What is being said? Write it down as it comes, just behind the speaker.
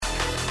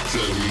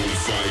Set 'em on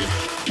fire.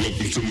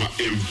 Welcome to my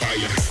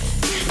empire.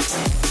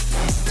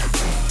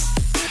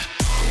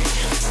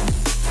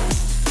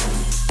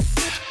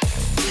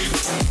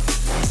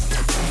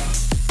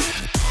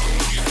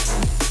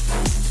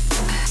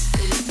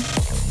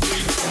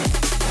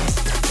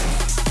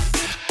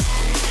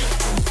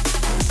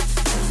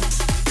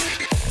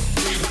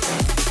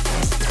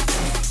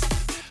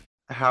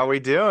 How we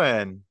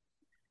doing?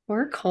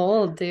 We're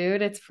cold,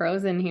 dude. It's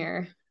frozen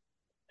here.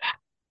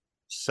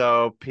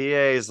 So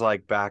PA is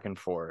like back and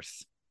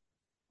forth.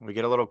 We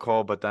get a little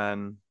cold, but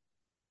then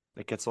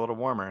it gets a little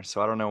warmer.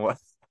 So I don't know what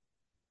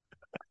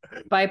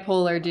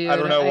Bipolar, I dude.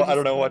 don't know I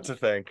don't know what to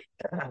think.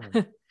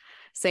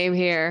 Same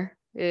here.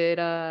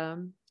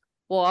 Well,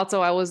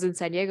 also I was in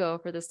San Diego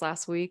for this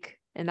last week,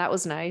 and that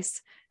was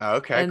nice.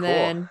 Okay, And cool.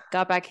 then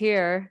got back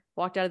here,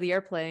 walked out of the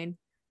airplane,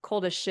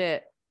 cold as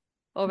shit.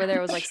 Over there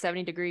it was like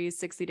 70 degrees,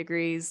 60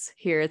 degrees.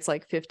 Here it's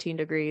like 15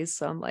 degrees.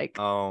 So I'm like,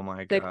 Oh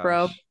my thick,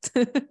 bro.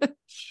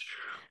 gosh.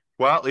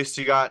 Well, at least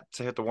you got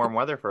to hit the warm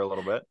weather for a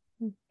little bit.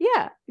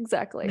 Yeah,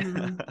 exactly.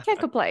 Mhm. Can't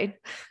complain.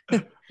 Yeah,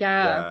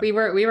 Yeah. we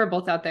were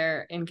both out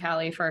there in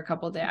Cali for a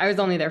couple days. I was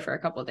only there for a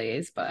couple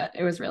days, but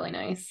it was really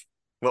nice.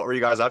 What were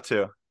you guys up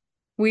to?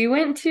 We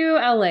went to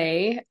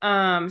LA.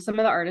 Some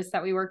of the artists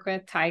that we work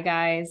with, Thai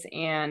Guys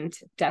and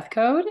Death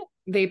Code,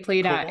 they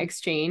played at Cool.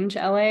 Exchange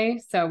LA,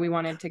 so we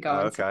wanted to go Oh,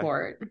 and okay.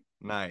 support.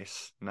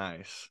 Nice.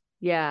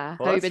 Yeah.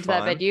 Well, Have you that's been to that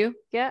fun. venue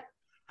yet?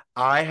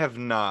 I have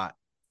not.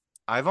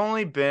 I've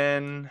only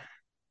been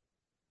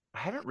I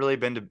haven't really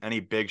been to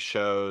any big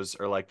shows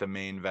or like the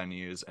main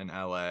venues in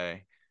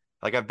LA.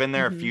 Like I've been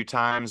there a Mhm. few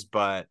times,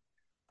 but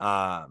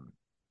um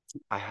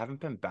I haven't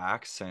been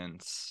back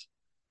since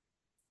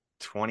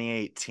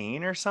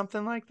 2018 or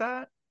something like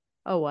that.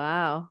 Oh,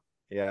 wow.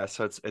 Yeah,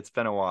 so it's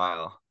been a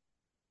while.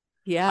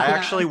 I Yeah. Yeah.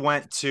 actually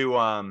went to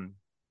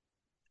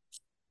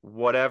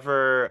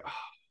whatever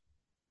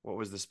what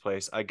was this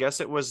place? I guess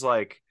it was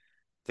like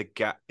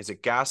is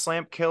it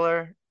Gaslamp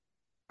Killer?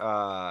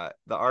 The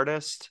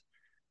artist.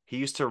 He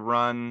used to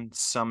run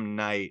some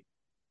night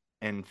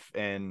in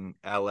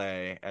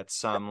LA at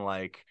some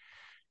like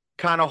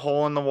kind of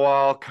hole in the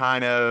wall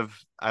kind of,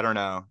 I don't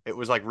know. It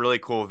was like really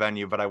cool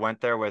venue, but I went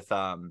there with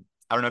I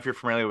don't know if you're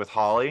familiar with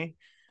Holly,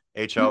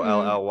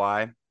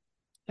 Holly.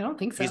 I don't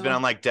think so. He's been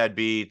on like Dead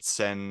Beats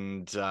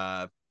and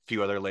a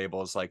few other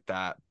labels like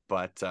that,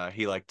 but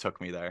he like took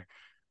me there.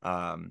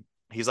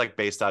 He's like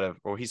based out of,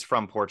 or he's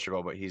from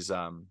Portugal, but he's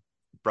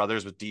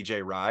brothers with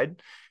DJ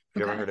Ride. If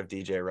you ever Okay. heard of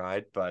DJ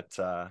Ride, but Lots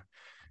of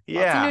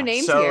yeah, new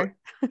names so here.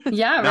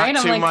 Yeah, not right.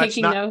 I'm too like much,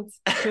 taking not notes.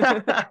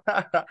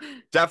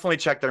 definitely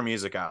check their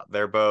music out.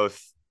 They're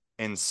both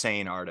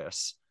insane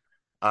artists.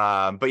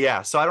 But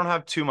yeah, so I don't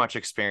have too much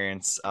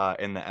experience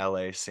in the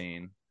LA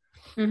scene.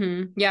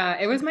 Yeah,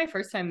 it was my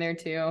first time there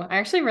too. I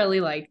actually really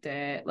liked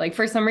it. Like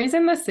for some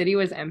reason, the city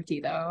was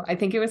empty though. I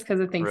think it was because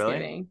of Really?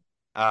 Thanksgiving.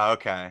 Oh,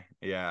 okay.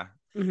 Yeah.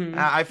 hmm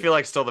I feel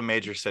like still the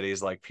major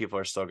cities, like people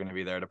are still going to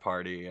be there to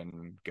party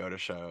and go to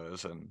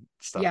shows and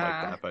stuff like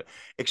Yeah. that. But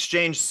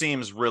Exchange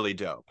seems really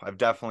dope. I've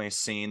definitely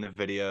seen the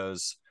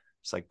videos.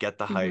 It's like get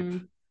the hype, hmm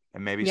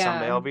and maybe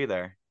someday Yeah. I'll be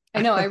there.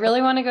 I know. I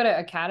really want to go to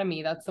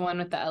Academy. That's the one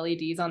with the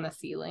LEDs on the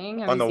ceiling.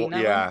 Have On you the seen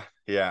that one?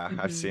 yeah,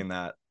 I've Mhm. seen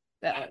that.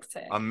 That looks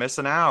sick. I'm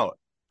missing out.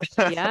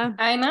 Yeah.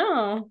 I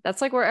know.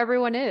 That's like where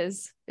everyone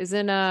is.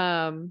 Isn't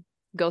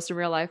Ghost in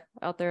Real Life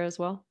out there as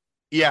well?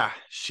 Yeah,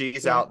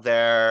 she's Yeah. out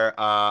there.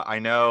 I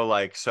know,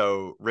 like,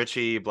 so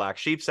Richie Black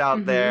Sheep's out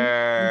hmm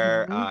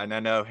there. Mhm. And I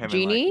know him and like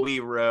Genie? Wee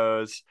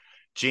Rose.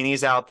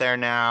 Jeannie's out there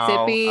now.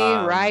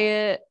 Sippy,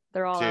 Riot,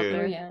 they're all out Dude, Oh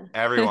there. yeah.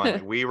 everyone,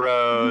 like Wee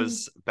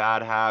Rose,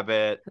 Bad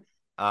Habit.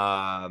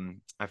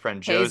 My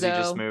friend Josie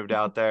just Hazo. moved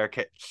out there.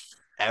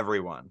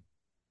 Everyone.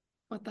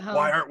 What the hell?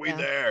 Why aren't we Yeah.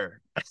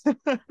 there?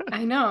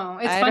 I know.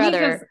 It's I'd funny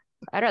because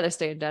rather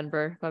stay in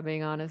Denver, if I'm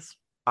being honest.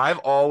 I've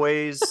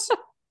always,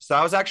 so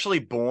I was actually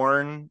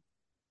born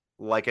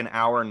like an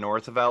hour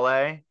north of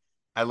LA.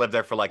 I lived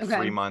there for like Okay.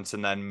 3 months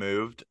and then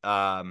moved.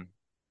 I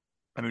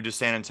moved to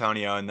San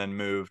Antonio and then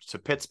moved to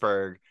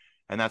Pittsburgh,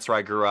 and that's where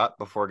I grew up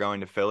before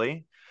going to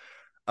Philly.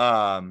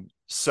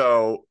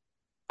 So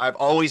I've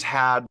always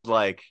had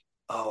like,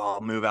 oh,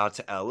 I'll move out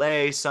to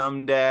LA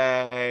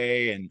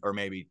someday, and or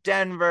maybe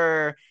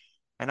Denver.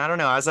 And I don't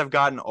know, as I've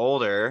gotten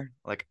older,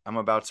 like I'm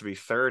about to be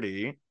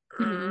 30.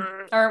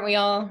 aren't we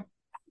all?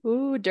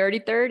 Ooh, dirty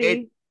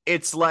 30.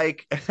 It's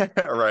like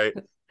right.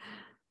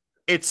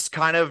 It's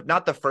kind of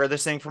not the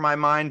furthest thing from my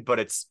mind, but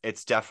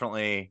it's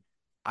definitely,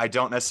 I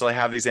don't necessarily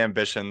have these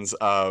ambitions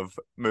of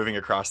moving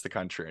across the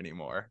country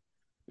anymore.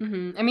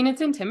 I mean,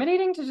 it's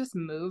intimidating to just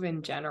move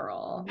in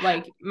general.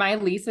 Like my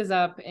lease is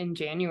up in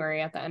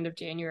January at the end of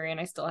January, and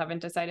I still haven't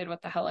decided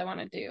what the hell I want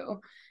to do.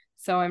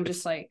 So I'm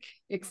just like,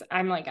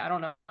 I'm like, I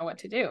don't know what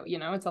to do. You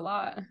know, it's a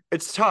lot.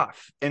 It's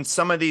tough. And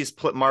some of these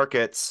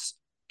markets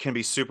can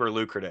be super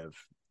lucrative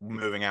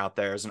moving out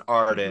there as an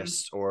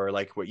artist or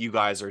like what you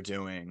guys are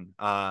doing.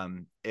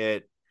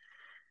 But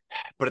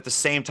at the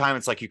same time,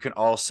 it's like you can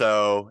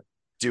also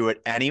do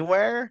it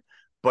anywhere,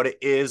 but it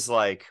is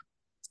like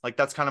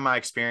that's kind of my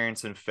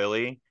experience in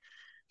Philly.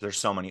 there's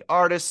so many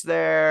artists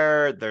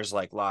there. There's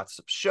like lots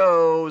of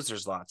shows,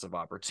 there's lots of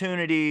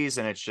opportunities,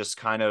 and it's just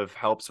kind of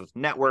helps with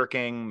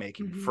networking,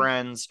 making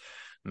friends,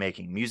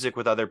 making music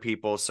with other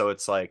people. So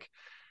it's like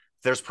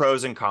there's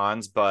pros and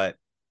cons, but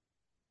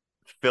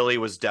Philly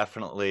was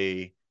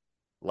definitely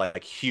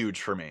like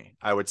huge for me,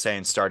 I would say,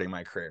 in starting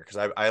my career,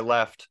 because I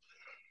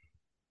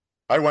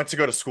went to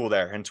go to school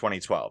there in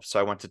 2012. So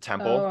I went to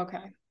Temple. Oh,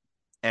 okay.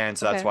 And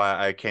so that's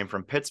why I came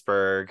from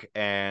Pittsburgh.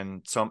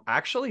 And so I'm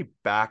actually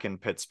back in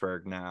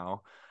Pittsburgh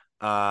now.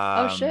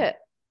 Oh shit.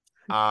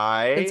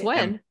 Since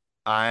when?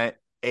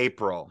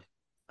 April.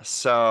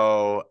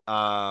 So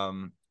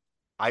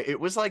it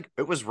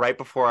was right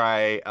before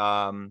I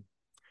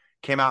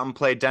came out and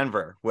played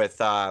Denver with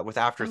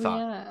Afterthought. Oh,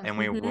 yeah. And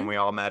when we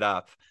all met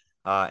up.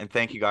 And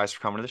thank you guys for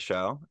coming to the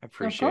show. I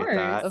appreciate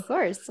that. Of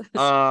course.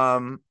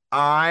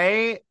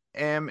 I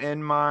am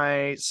in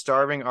my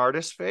starving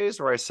artist phase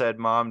where I said,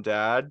 Mom,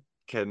 Dad,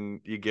 can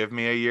you give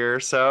me a year or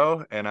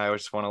so? And I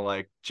just want to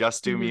like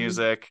just do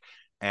music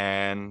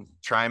and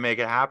try and make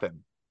it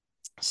happen.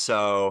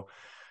 So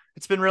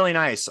it's been really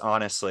nice,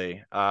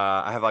 honestly.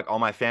 I have like all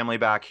my family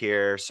back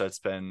here, so it's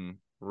been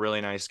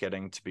really nice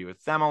getting to be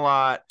with them a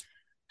lot,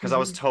 because I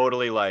was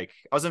totally like,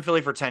 I was in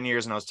Philly for 10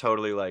 years and I was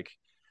totally like,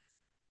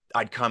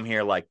 I'd come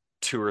here like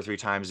 2 or 3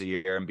 times a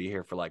year and be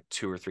here for like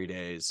 2 or 3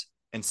 days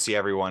and see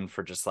everyone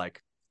for just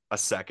like a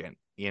second,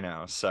 you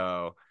know?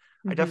 So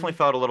I definitely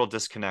felt a little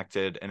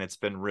disconnected, and it's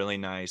been really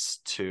nice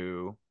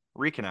to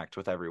reconnect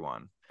with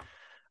everyone.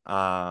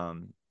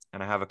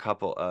 And I have a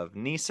couple of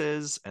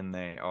nieces and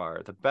they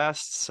are the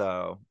best.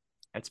 So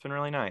it's been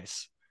really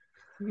nice.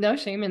 No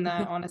shame in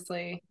that,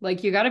 honestly.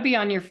 Like, you got to be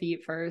on your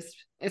feet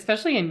first,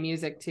 especially in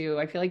music too.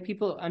 I feel like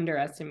people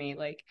underestimate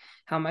like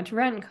how much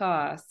rent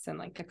costs and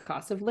like the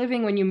cost of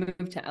living when you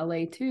move to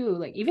LA too.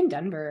 Like even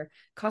Denver,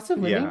 cost of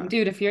living,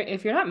 dude, if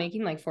you're not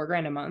making like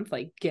 $4,000 a month,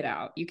 like get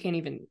out. You can't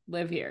even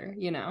live here,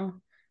 you know?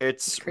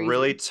 It's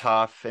really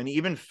tough. And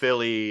even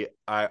Philly,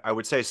 I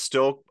would say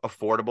still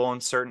affordable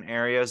in certain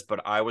areas,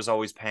 but I was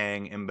always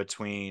paying in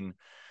between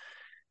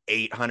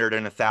 800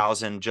 and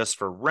 1,000 just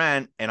for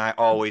rent, and I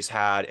always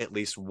had at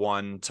least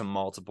one to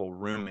multiple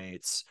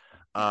roommates.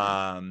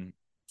 And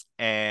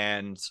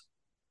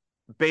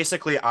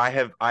basically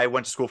I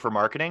went to school for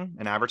marketing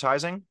and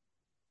advertising,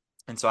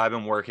 and so I've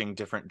been working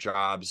different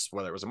jobs,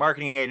 whether it was a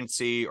marketing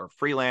agency or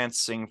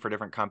freelancing for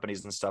different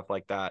companies and stuff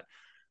like that,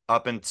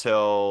 up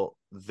until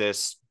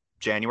this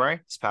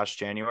past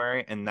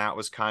January. And that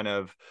was kind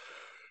of,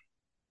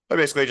 I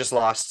basically just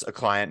lost a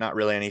client, not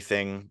really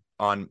anything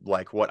on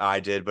like what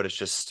I did, but it's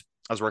just,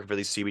 I was working for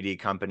these CBD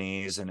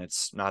companies, and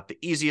it's not the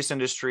easiest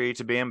industry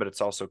to be in, but it's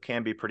also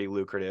can be pretty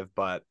lucrative.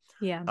 But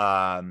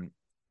I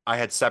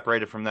had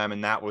separated from them,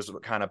 and that was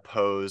what kind of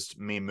posed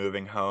me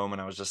moving home.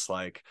 And I was just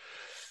like,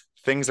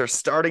 things are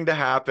starting to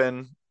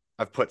happen.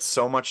 I've put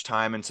so much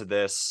time into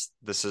this.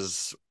 This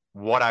is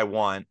what I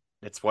want.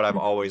 It's what I've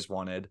always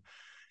wanted.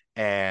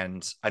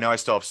 And I know I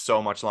still have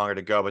so much longer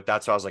to go, but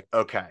that's why I was like,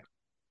 okay,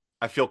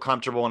 I feel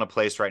comfortable in a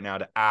place right now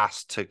to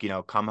ask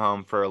to, come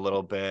home for a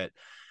little bit.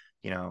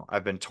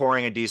 I've been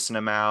touring a decent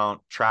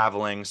amount,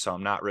 traveling, so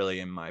I'm not really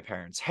in my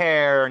parents'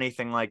 hair or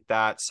anything like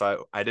that.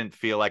 So I didn't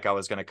feel like I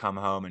was going to come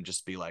home and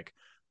just be like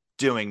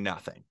doing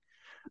nothing.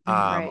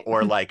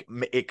 Or like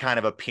it kind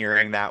of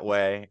appearing that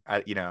way. I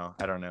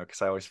don't know,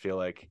 because I always feel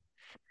like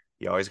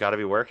you always got to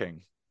be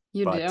working.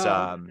 You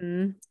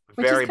do.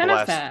 Very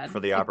blessed for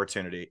the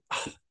opportunity.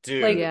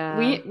 Dude.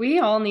 Like we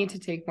all need to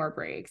take more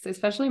breaks,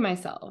 especially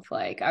myself.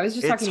 Like I was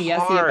just talking to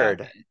Yessie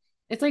about it.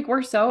 It's like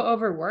we're so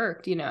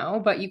overworked,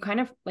 but you kind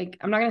of like,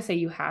 I'm not going to say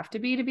you have to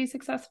be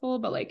successful,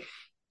 but like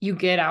you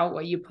get out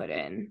what you put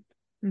in.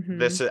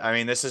 This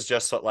is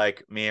just what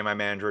like me and my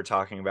manager were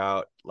talking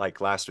about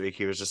like last week.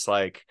 He was just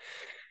like,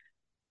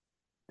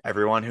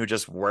 everyone who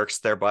just works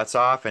their butts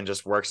off and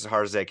just works as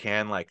hard as they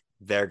can, like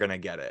they're going to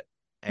get it.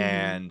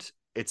 And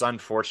it's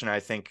unfortunate,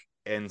 I think,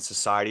 in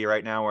society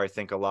right now, where I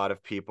think a lot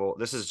of people,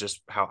 this is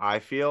just how I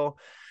feel.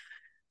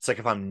 It's like,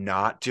 if I'm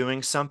not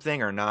doing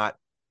something or not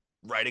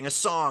writing a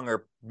song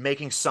or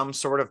making some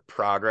sort of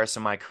progress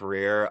in my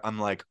career, I'm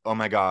like, oh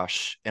my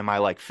gosh, am I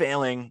like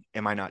failing?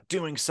 Am I not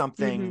doing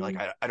something? Like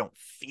I don't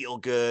feel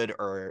good,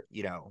 or,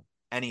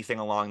 anything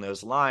along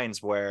those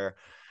lines, where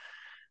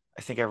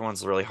I think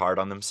everyone's really hard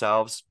on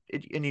themselves.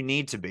 And you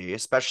need to be,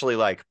 especially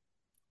like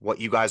what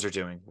you guys are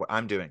doing, what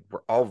I'm doing.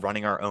 We're all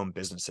running our own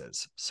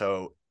businesses.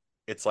 So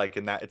it's like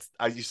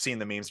you've seen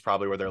the memes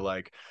probably where they're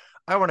like,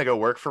 I want to go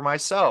work for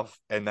myself.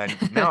 And then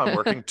now I'm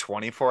working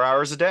 24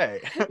 hours a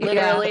day.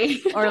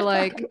 Literally. Or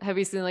like, have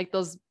you seen like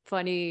those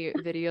funny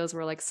videos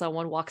where like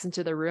someone walks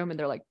into the room and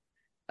they're like,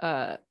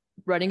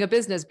 running a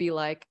business be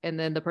like, and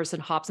then the person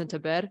hops into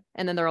bed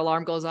and then their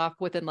alarm goes off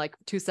within like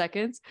 2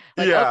 seconds.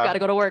 Like, oh, gotta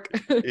go to work.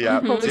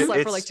 Yeah. Just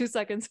slept for like 2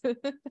 seconds.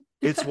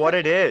 It's what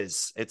it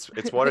is. It's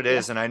what it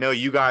is. And I know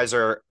you guys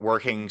are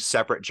working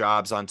separate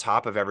jobs on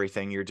top of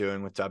everything you're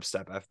doing with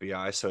Dubstep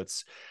FBI. So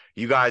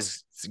you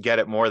guys get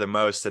it more than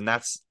most. And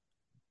that's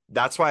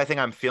why I think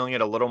I'm feeling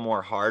it a little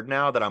more hard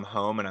now that I'm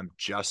home and I'm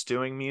just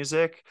doing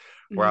music,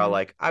 where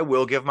I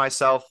will give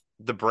myself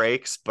the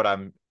breaks, but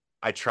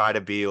I try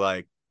to be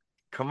like,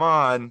 come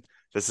on,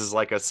 this is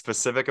like a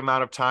specific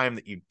amount of time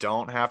that you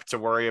don't have to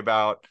worry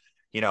about,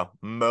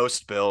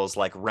 most bills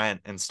like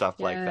rent and stuff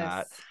like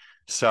that. Yes.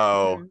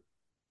 So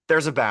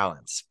there's a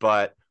balance,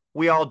 but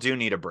we all do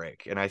need a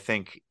break. And I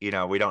think, we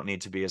don't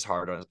need to be as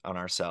hard on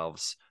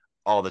ourselves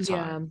all the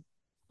time.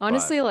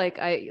 Honestly,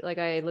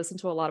 I listen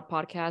to a lot of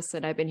podcasts,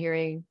 and I've been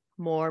hearing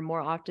more and more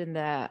often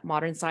that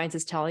modern science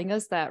is telling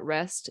us that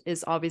rest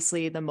is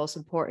obviously the most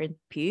important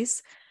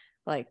piece,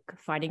 like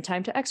finding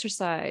time to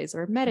exercise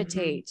or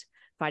meditate,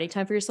 finding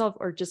time for yourself,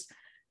 or just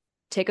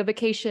take a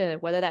vacation,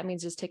 whether that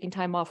means just taking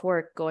time off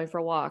work, going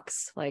for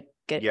walks, like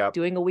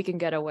doing a weekend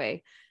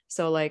getaway.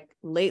 So like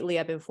lately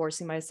I've been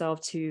forcing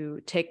myself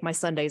to take my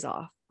Sundays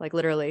off. Like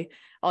literally,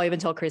 I'll even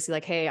tell Chrissy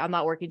like, hey, I'm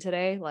not working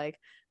today. Like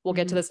we'll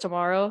get to this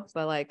tomorrow,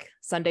 but like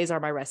Sundays are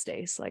my rest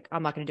days. Like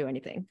I'm not going to do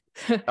anything.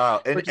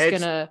 We're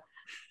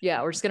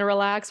just gonna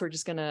relax. We're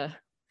just gonna,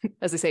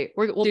 as they say,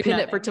 we'll pin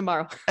it for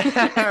tomorrow.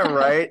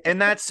 Right.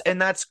 And that's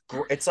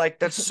it's like,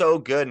 that's so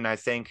good. And I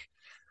think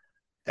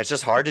it's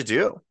just hard to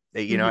do.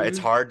 It's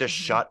hard to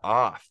shut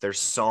off. There's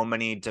so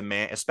many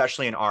demand,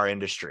 especially in our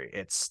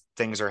industry.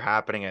 Things are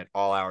happening at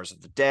all hours of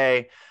the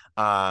day.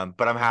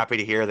 But I'm happy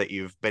to hear that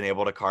you've been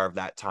able to carve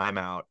that time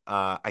out.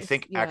 I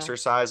think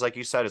exercise, like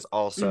you said, is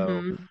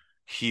also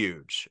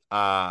huge.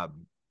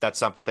 That's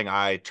something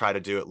I try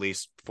to do at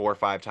least 4 or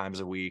 5 times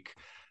a week.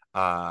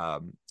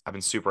 I've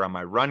been super on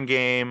my run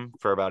game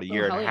for about a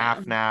year and a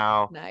half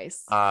now.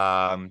 Nice.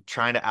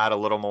 Trying to add a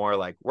little more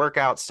like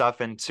workout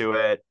stuff into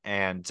it,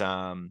 and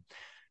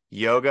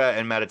yoga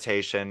and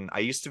meditation. I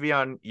used to be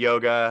on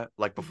yoga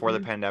like before the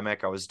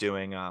pandemic. I was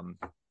doing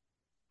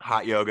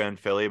hot yoga in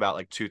Philly about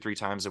like 2-3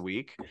 times a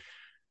week,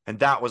 and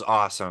that was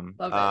awesome.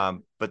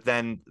 But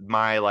then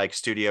my like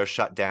studio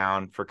shut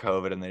down for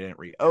COVID and they didn't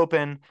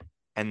reopen,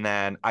 and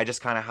then I just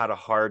kind of had a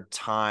hard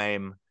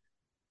time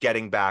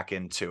getting back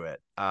into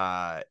it.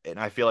 And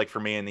I feel like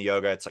for me in the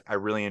yoga, it's like I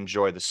really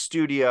enjoy the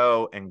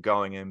studio and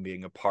going and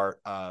being a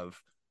part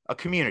of a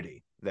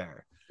community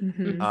there.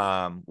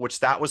 Which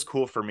that was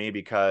cool for me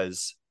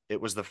because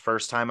it was the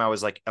first time I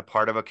was like a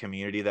part of a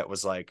community that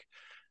was like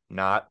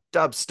not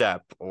dubstep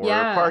or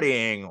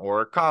partying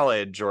or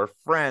college or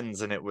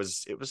friends, and it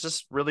was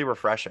just really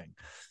refreshing.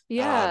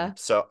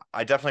 So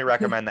I definitely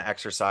recommend the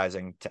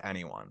exercising to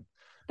anyone.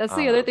 That's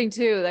the other thing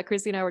too that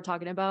Chrissy and I were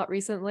talking about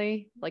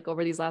recently, like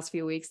over these last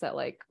few weeks, that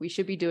like we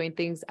should be doing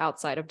things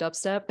outside of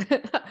dubstep.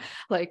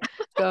 Like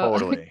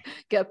totally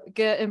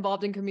get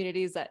involved in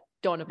communities that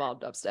don't involve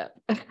dubstep,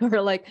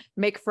 or like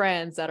make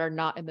friends that are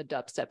not in the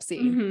dubstep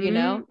scene,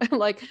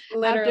 like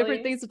have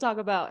different things to talk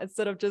about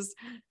instead of just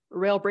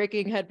rail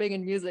breaking,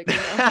 headbanging music.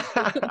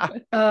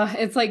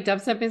 It's like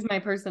dubstep is my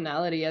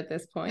personality at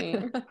this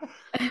point.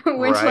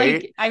 Which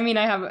like, I mean,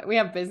 we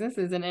have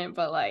businesses in it,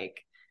 but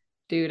like,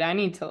 dude, I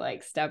need to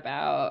like step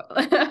out.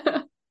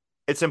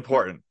 It's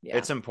important.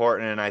 It's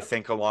important. And I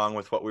think along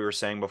with what we were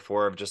saying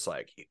before of just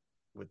like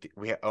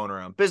we own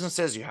our own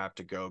businesses, you have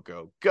to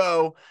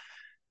go.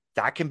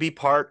 That can be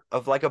part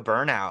of like a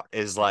burnout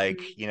is like,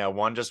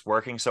 one, just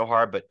working so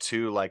hard, but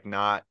 2, like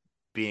not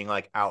being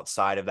like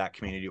outside of that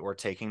community or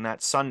taking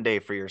that Sunday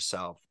for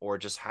yourself or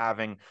just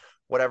having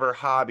whatever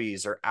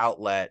hobbies or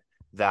outlet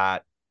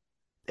that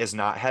is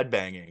not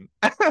headbanging.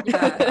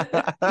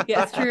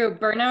 That's true.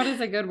 Burnout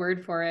is a good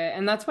word for it.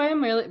 And that's why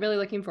I'm really, really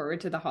looking forward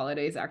to the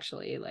holidays,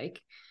 actually.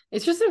 Like,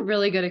 it's just a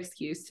really good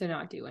excuse to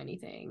not do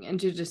anything and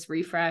to just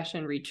refresh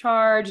and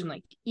recharge and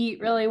like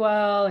eat really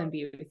well and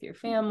be with your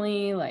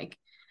family. Like,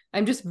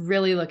 I'm just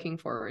really looking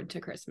forward to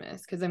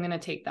Christmas because I'm going to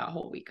take that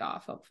whole week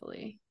off,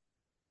 hopefully.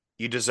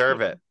 You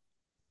deserve it.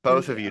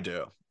 Both of you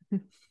do.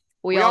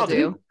 We all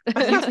do.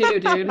 You too,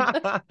 dude.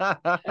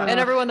 And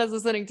everyone that's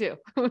listening too.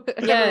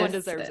 Everyone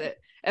deserves it.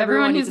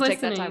 Everyone needs to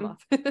take that time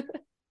off.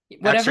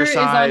 Whatever is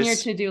on your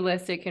to-do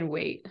list, it can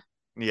wait.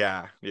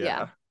 Yeah.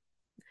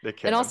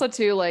 And also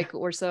too, like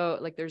we're so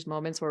like there's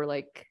moments where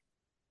like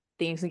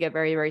things can get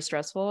very, very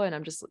stressful,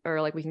 and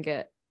we can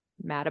get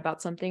mad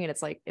about something, and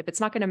it's like if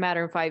it's not going to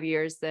matter in 5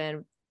 years,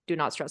 then do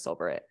not stress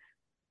over it.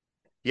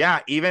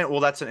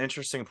 That's an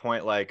interesting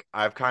point. Like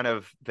I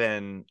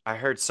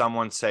heard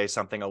someone say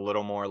something a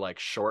little more like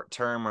short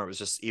term, where it was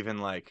just even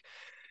like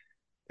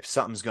if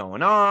something's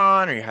going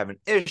on or you have an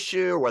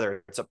issue,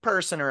 whether it's a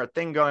person or a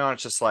thing going on,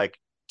 it's just like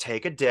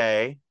take a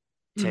day,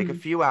 take a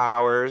few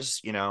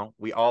hours.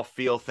 We all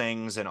feel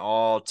things and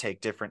all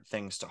take different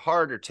things to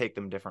heart or take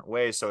them different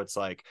ways. So it's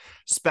like,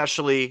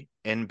 especially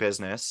in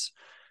business,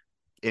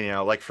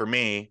 like for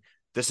me,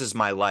 this is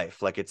my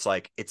life. Like,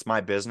 it's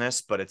my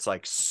business, but it's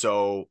like,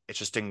 so it's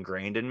just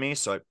ingrained in me.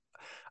 So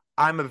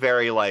I'm a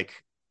very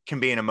can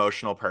be an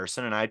emotional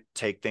person and I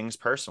take things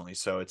personally.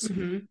 So it's,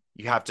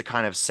 you have to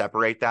kind of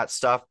separate that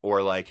stuff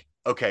or like,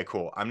 okay,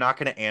 cool. I'm not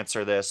going to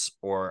answer this,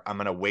 or I'm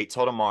going to wait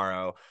till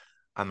tomorrow.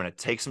 I'm going to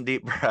take some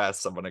deep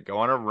breaths. I'm going to go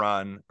on a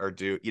run or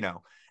do,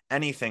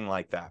 anything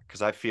like that.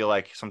 Cause I feel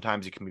like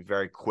sometimes you can be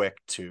very quick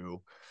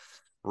to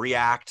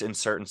react in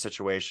certain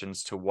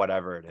situations to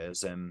whatever it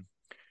is. And,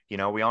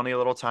 we all need a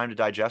little time to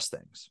digest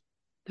things.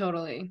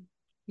 Totally.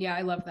 Yeah,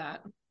 I love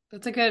that.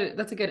 That's a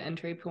good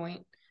entry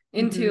point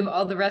into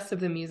all the rest of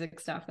the music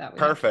stuff that we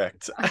have.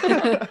 Perfect.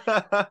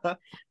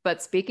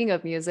 But speaking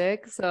of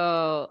music,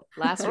 so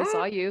last we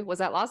saw you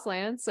was at Lost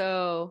Land.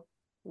 So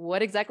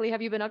what exactly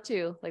have you been up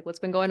to? Like, what's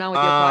been going on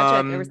with your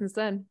project ever since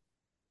then?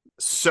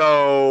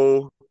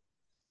 So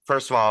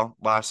first of all,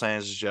 Lost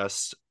Land is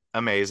just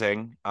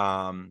amazing.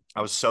 I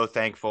was so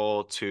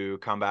thankful to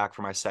come back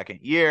for my second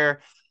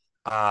year.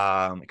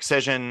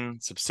 Excision,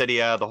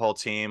 Subsidia, the whole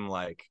team,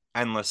 like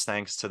endless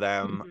thanks to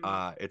them.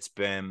 It's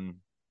been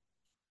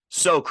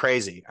so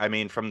crazy. I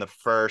mean, from the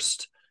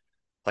first,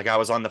 like I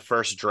was on the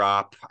first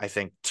drop, I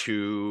think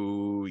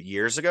 2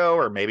 years ago,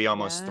 or maybe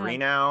almost 3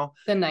 now.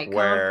 The night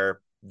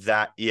where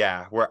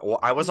well,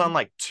 I was on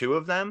like 2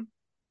 of them.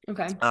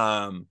 Okay.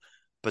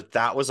 But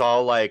that was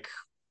all like,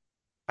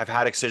 I've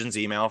had Excision's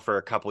email for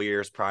a couple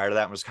years prior to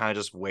that and was kind of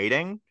just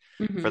waiting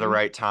for the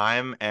right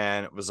time.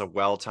 And it was a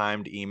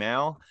well-timed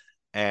email.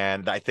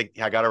 And I think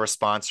I got a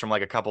response from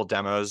like a couple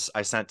demos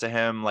I sent to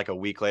him. Like a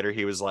week later,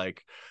 he was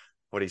like,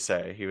 what'd he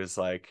say? He was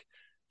like,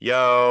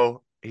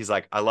 yo, he's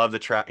like, I love the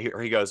track.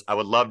 He goes, I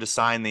would love to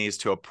sign these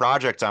to a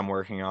project I'm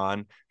working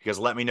on. He goes,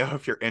 let me know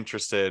if you're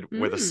interested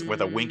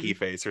with a winky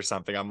face or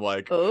something. I'm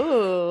like,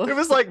 oh, it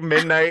was like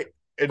midnight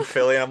in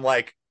Philly. And I'm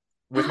like,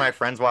 with my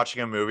friends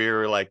watching a movie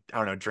or like, I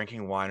don't know,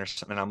 drinking wine or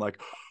something. I'm like,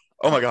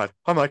 oh my God.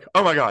 I'm like,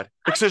 oh my God.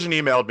 Excision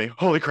emailed me.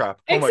 Holy crap.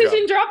 Oh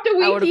Excision dropped a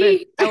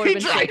winky.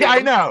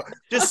 I know.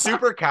 Just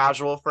super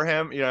casual for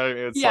him. You know,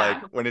 it's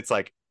like when it's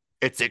like,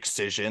 it's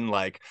Excision.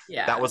 Like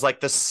that was like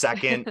the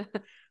second.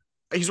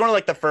 He's one of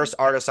like the first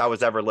artists I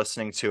was ever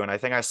listening to. And I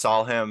think I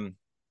saw him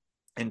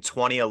in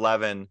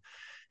 2011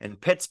 in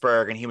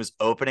Pittsburgh, and he was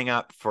opening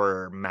up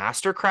for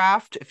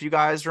Mastercraft, if you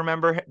guys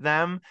remember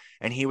them.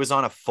 And he was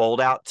on a fold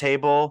out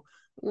table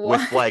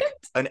with like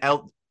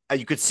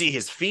you could see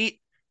his feet.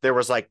 There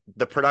was like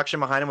the production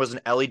behind him was an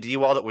LED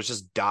wall that was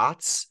just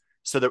dots.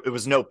 So that it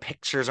was no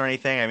pictures or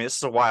anything. I mean, this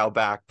is a while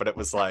back, but it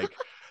was like,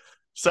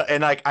 so,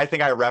 and like, I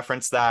think I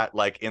referenced that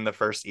like in the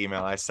first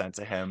email I sent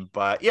to him,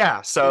 but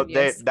yeah, so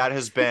that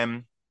has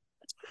been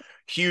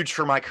huge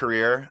for my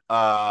career.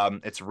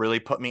 It's really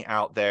put me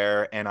out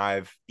there. And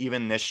I've,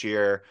 even this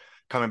year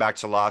coming back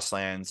to Lost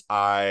Lands,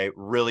 I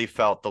really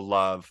felt the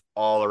love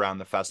all around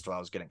the festival. I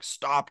was getting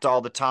stopped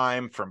all the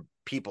time from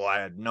people I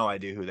had no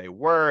idea who they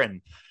were.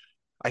 And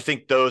I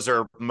think those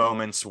are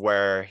moments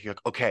where you're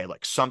like, okay,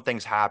 like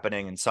something's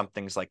happening and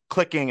something's like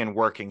clicking and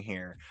working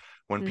here.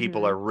 When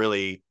people are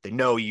really, they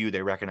know you,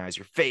 they recognize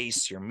your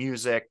face, your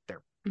music,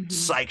 they're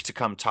psyched to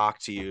come talk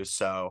to you.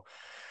 So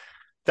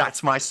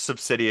that's my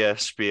Subsidia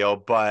spiel.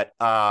 But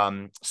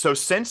so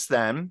since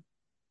then,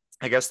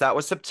 I guess that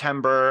was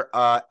September.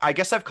 I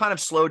guess I've kind of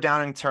slowed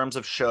down in terms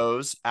of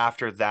shows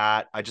after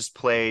that. I just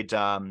played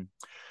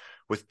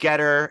with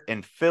Getter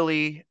in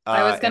Philly.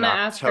 I was going to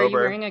ask, are you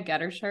wearing a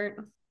Getter shirt?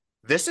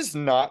 This is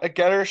not a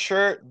Getter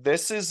shirt.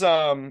 This is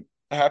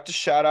I have to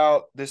shout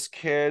out this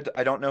kid.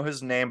 I don't know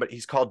his name, but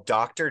he's called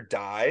Dr.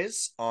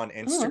 Dies on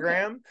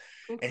Instagram.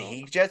 Oh, okay. And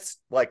he gets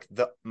like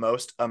the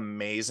most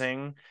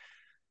amazing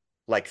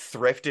like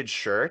thrifted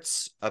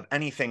shirts of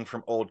anything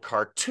from old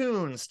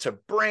cartoons to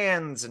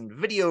brands and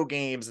video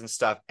games and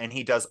stuff. And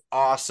he does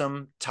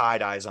awesome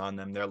tie-dyes on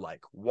them. They're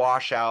like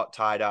washout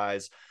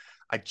tie-dyes.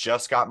 I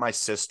just got my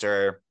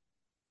sister.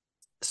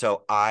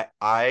 So I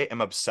am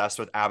obsessed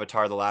with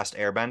Avatar: The Last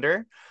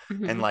Airbender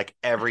and like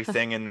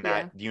everything in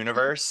that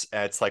universe.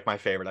 It's like my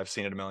favorite. I've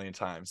seen it a million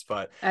times,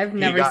 but I've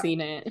never seen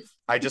it.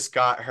 I just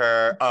got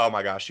her. Oh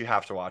my gosh, you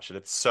have to watch it.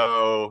 It's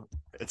so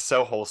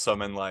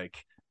wholesome and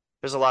like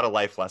there's a lot of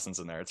life lessons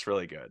in there. It's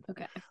really good.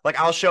 Okay. Like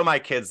I'll show my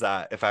kids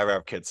that if I ever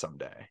have kids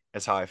someday.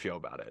 Is how I feel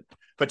about it.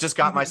 But just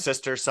got my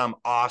sister some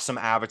awesome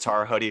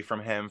Avatar hoodie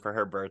from him for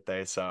her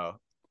birthday, so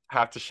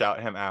have to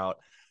shout him out.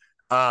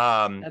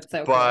 That's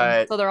so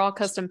cool. So they're all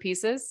custom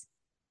pieces.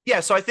 Yeah,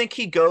 so I think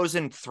he goes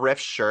in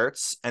thrift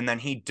shirts and then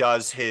he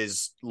does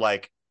his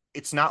like,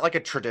 it's not like a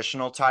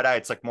traditional tie-dye.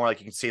 It's like more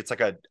like you can see it's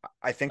like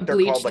I think they're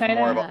called like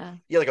more of a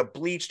like a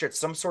bleached, it's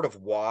some sort of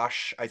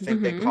wash, I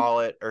think they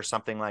call it, or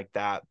something like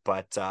that.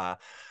 But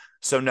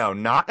so no,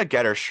 not a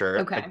Getter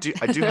shirt. Okay.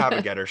 I do have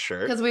a Getter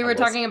shirt. Because we were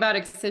talking about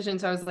Excision,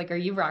 so I was like, are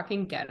you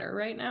rocking Getter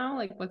right now?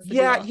 Like what's the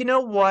deal? You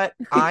know what?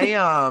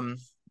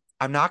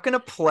 I'm not going to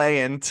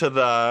play into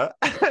the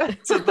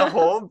to the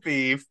whole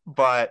beef,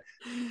 but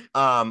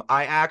I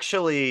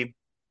actually,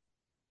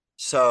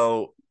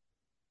 so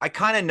I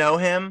kind of know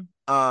him.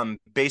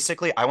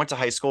 Basically, I went to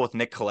high school with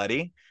Nick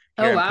Coletti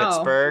here in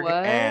Pittsburgh,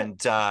 and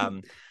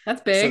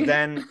that's big. So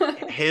then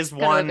his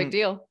one big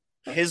deal.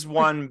 His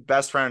one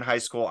best friend in high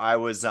school, I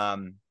was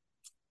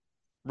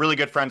really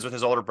good friends with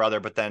his older brother,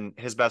 but then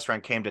his best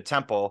friend came to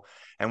Temple,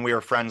 and we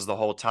were friends the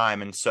whole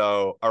time. And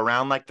so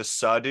around like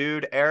the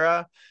Dude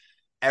era,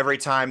 every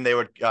time they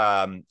would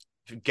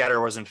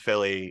Getter was in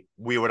Philly,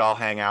 we would all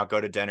hang out,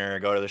 go to dinner,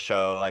 go to the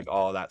show, like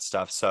all of that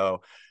stuff.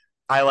 So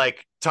I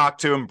like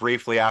talked to him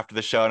briefly after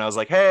the show and I was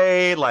like,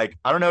 hey, like,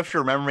 I don't know if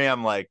you remember me.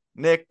 I'm like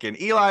Nick and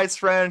Eli's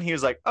friend. He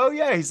was like, oh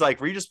yeah. He's like,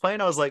 were you just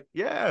playing? I was like,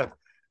 yeah.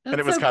 And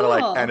it was kind of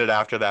like ended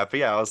after that. But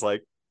yeah, I was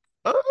like,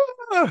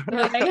 oh.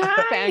 You're like,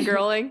 "Hi."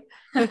 Fangirling.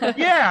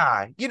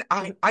 Yeah,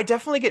 I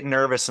definitely get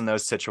nervous in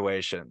those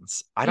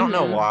situations. I don't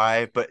know Mhm.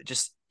 why, but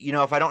just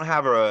if I don't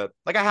have I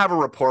have a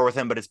rapport with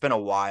him, but it's been a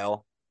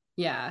while.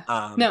 Yeah.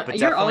 No, But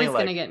you're definitely always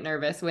gonna like, get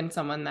nervous when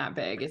someone that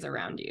big is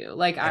around you.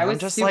 Like and I was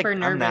super I'm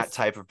that nervous.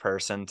 type of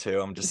person too.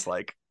 I'm just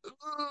like,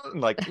 "Ugh,"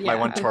 like my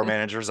one Yeah. tour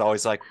manager is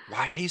always like,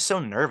 "Why are you so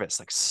nervous?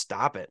 Like,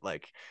 stop it!"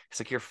 Like, it's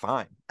like, you're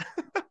fine.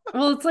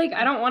 Well, it's like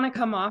I don't want to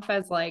come off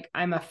as like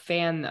I'm a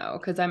fan though,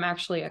 because I'm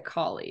actually a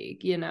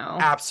colleague, you know?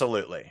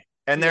 Absolutely.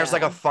 And there's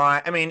like a Yeah.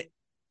 fine. I mean,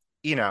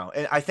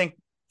 and I think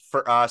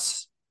for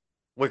us,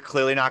 we're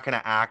clearly not going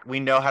to act. We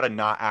know how to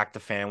not act the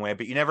fan way,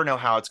 but you never know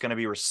how it's going to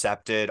be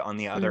recepted on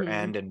the other Mhm.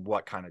 end and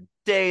what kind of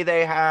day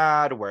they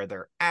had, where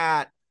they're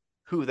at,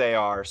 who they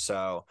are.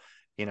 So,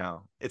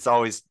 it's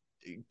always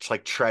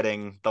like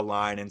treading the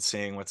line and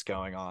seeing what's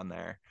going on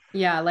there.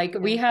 Yeah, like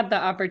we Yeah. had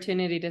the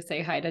opportunity to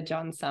say hi to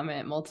John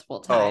Summit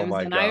multiple Oh times,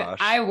 my and I gosh.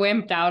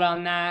 wimped out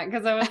on that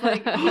because I was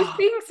like, he's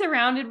being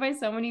surrounded by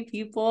so many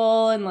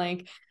people, and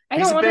like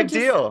He's a big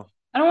deal.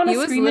 I don't want He to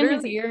was scream in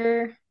his literally,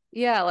 ear.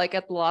 yeah, like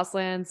at the Lost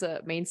Lands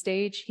main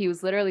stage, he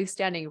was literally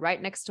standing right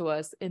next to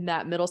us in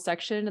that middle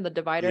section in the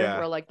divider Yeah.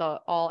 where like the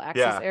all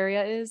access Yeah.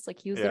 area is.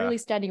 Like he was Yeah. literally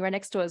standing right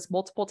next to us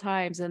multiple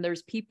times, and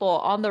there's people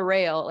on the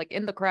rail, like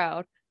in the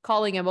crowd,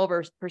 calling him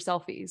over for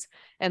selfies.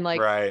 And like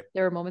Right.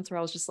 there were moments where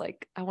I was just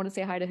like, I want to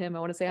say hi to him. I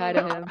want to say hi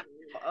to him.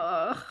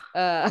 Ugh.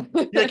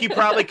 Like, you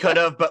probably could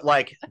have, but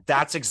like,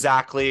 that's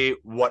exactly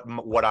what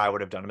I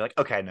would have done. I'm like,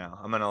 okay, no,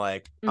 I'm gonna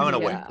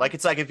Mhm. wait. Yeah. Like,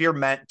 it's like, if you're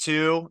meant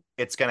to,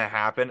 it's gonna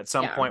happen at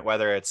some Yeah. point,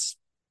 whether it's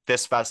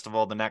this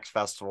festival, the next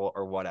festival,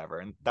 or whatever.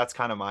 And that's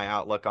kind of my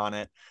outlook on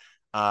it.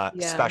 Yeah.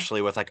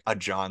 Especially with like a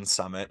John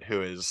Summit,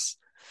 who is,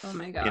 Oh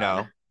my you God.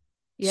 know,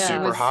 Yeah. He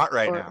super was- hot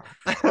right or,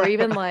 now. or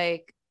even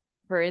like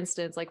for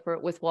instance, like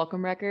with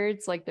Welcome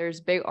Records, like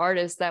there's big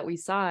artists that we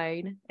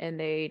sign and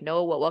they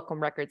know what Welcome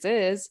Records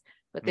is,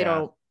 but they Yeah.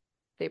 don't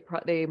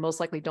they most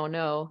likely don't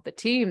know the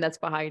team that's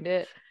behind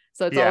it.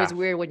 So it's Yeah. always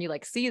weird when you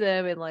like see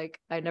them and like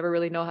I never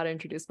really know how to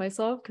introduce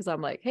myself because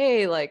I'm like,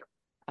 hey, like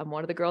I'm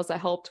one of the girls that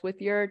helped with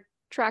your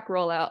track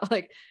rollout.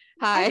 Like,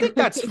 hi. I think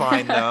that's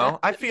fine though.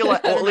 I feel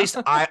like, I well, don't at least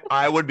know.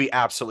 I would be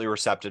absolutely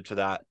receptive to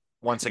that.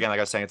 Once again, like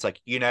I was saying, it's like,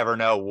 you never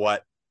know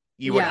what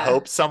you would Yeah.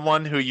 hope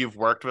someone who you've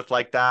worked with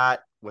like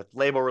that, with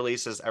label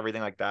releases,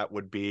 everything like that,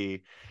 would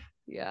be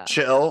Yeah.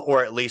 chill,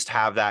 or at least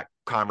have that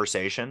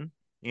conversation,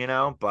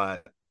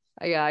 but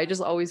Yeah, I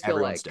just always feel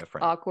everyone's like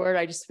different. awkward.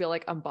 I just feel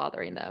like I'm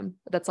bothering them.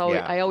 That's always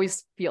Yeah. I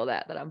always feel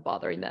that I'm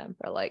bothering them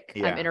or like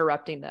I'm Yeah.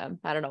 interrupting them.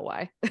 I don't know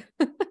why.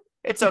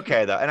 It's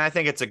okay though. And I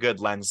think it's a good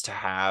lens to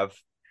have,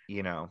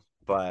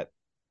 but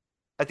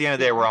at the end of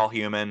the day, we're all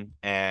human,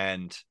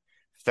 and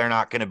if they're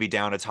not going to be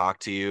down to talk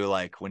to you,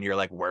 like when you're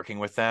like working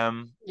with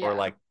them, or Yeah.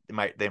 like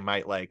they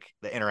might like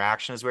the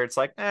interaction is where it's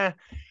like,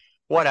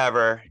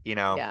 whatever,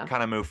 Yeah.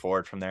 kind of move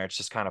forward from there. It's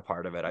just kind of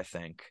part of it, I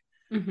think.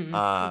 Mhm.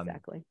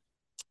 Exactly.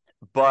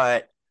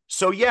 But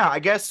so yeah, I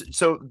guess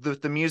so.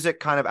 The music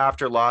kind of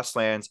after Lost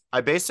Lands,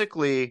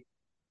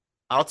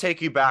 I'll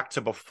take you back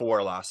to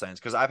before Lost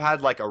Lands, because I've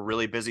had like a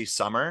really busy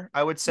summer,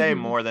 I would say, Mhm.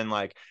 more than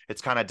like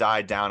it's kind of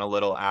died down a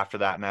little after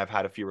that. And I've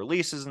had a few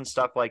releases and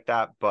stuff like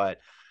that. But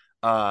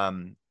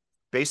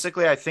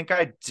basically, I think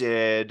I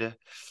did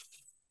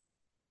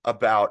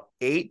about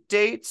 8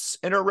 dates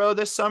in a row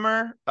this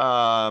summer.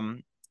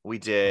 We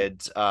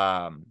did,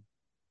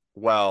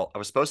 well, I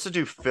was supposed to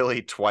do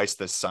Philly twice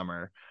this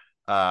summer.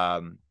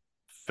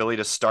 Philly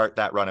to start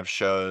that run of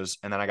shows,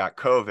 and then I got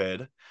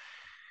COVID.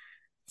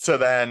 So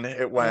then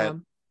it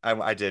went,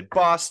 I did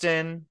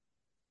Boston,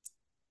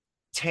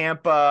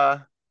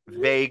 Tampa,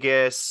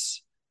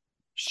 Vegas,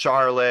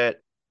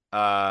 Charlotte,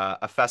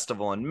 a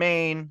festival in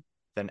Maine,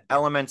 then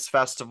Elements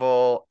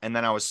Festival, and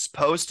then I was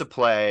supposed to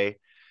play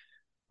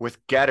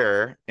with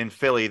Getter in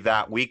Philly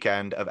that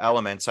weekend of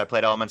Elements. So I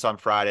played Elements on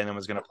Friday and then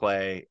was going to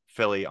play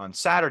Philly on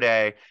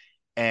Saturday.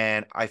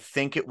 And I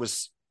think it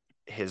was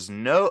his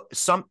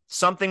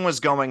something was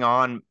going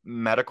on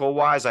medical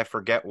wise. I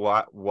forget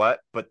what,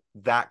 but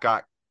that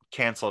got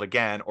canceled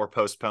again or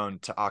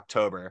postponed to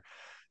October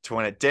to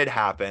when it did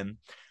happen.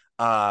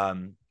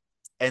 And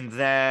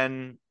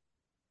then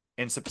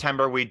in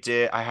September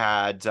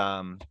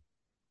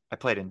I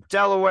played in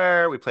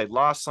Delaware, we played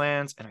Lost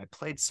Lands, and I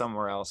played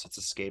somewhere else. It's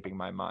escaping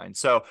my mind.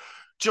 So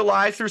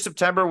July through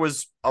September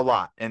was a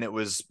lot. And it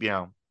was,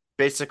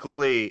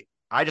 basically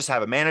I just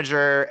have a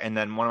manager, and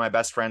then one of my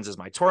best friends is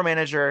my tour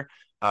manager.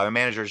 My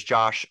manager is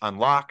Josh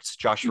Unlocked,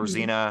 Josh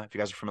Rosina. If you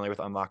guys are familiar with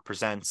Unlocked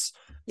Presents,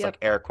 it's like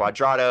Eric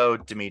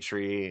Quadrado,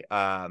 Dimitri.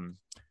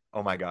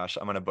 Oh my gosh,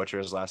 I'm going to butcher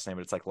his last name,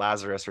 but it's like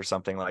Lazarus or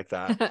something like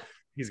that.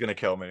 He's going to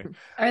kill me.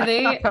 Are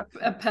they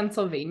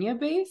Pennsylvania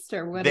based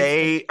or what?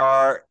 They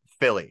are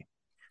Philly.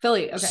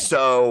 Philly. Okay.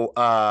 So,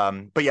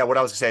 but yeah, what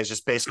I was gonna say is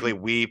just basically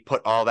we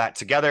put all that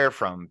together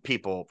from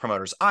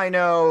promoters I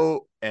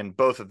know, and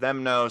both of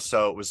them know.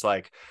 So it was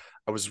like,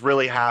 I was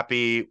really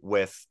happy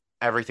with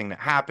everything that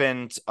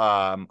happened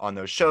on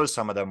those shows.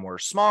 Some of them were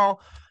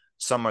small,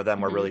 Some of them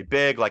were really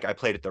big. Like I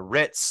played at the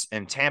Ritz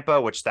in Tampa,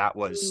 which that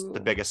was the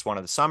biggest one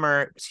of the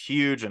summer. It was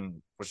huge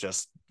and was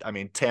just, I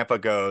mean, Tampa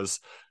goes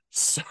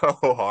so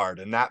hard.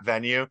 And that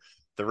venue,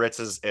 the Ritz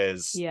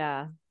is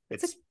Yeah.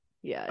 it's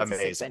It's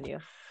amazing. a sick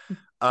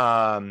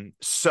venue.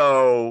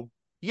 So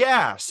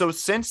yeah, so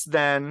since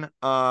then,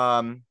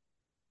 what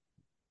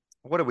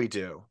do we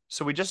do?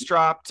 So I just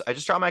dropped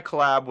my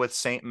collab with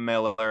Saint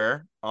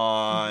Miller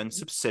on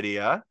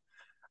Subsidia.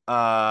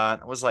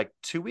 It was like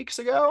 2 weeks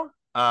ago.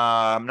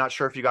 I'm not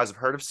sure if you guys have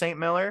heard of Saint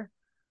Miller.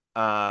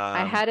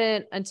 I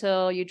hadn't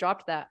until you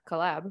dropped that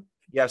collab.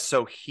 Yeah,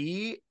 so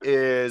he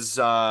lives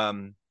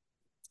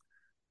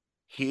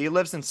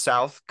in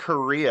South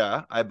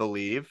Korea, I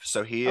believe.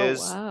 So he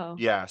Wow.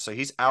 yeah, so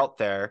he's out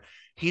there.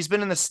 He's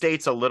been in the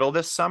States a little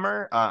this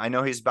summer. I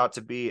know he's about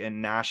to be in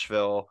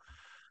Nashville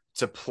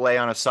to play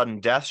on a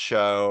Sudden Death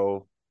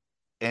show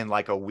in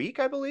like a week,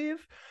 I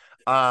believe.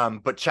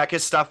 But check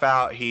his stuff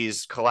out.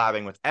 He's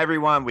collabing with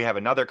everyone. We have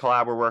another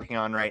collab we're working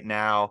on right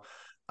now.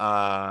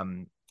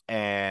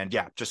 And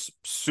yeah, just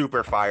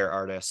super fire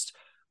artist.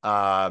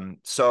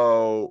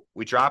 So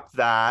we dropped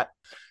that.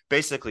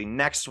 Basically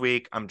next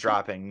week I'm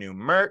dropping new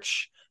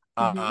merch.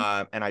 And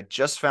I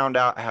just found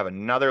out I have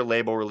another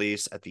label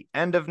release at the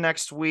end of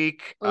next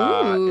week.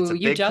 It's a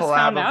big you just collab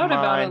found of out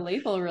about a mine.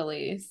 label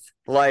release.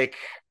 Like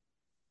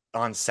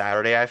on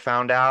Saturday I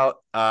found out.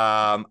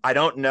 I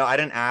don't know. I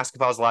didn't ask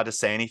if I was allowed to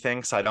say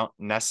anything, so I don't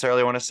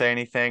necessarily want to say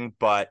anything,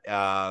 but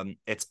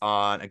it's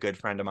on a good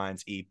friend of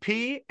mine's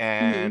EP,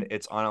 and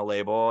it's on a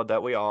label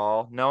that we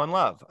all know and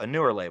love, a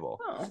newer label.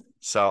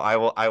 So I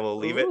will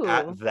leave it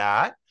at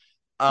that.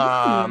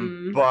 But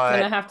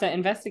gonna have to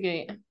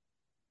investigate.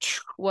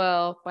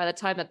 Well, by the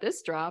time that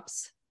this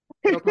drops,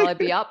 it'll probably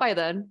be out by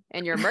then,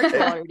 and your merch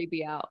will already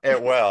be out.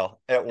 It will.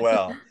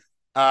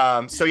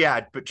 So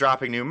yeah, but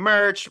dropping new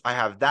merch. I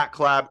have that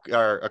collab,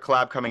 or a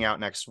collab, coming out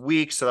next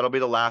week, so that'll be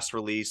the last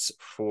release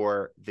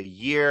for the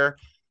year.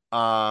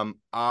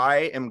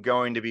 I am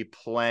going to be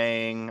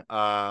playing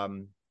a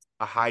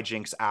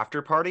Hijinks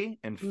after party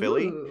in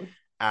Philly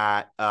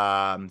at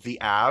the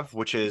Ave,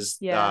 which is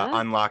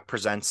Unlock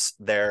Presents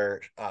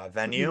their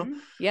venue.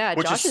 Yeah,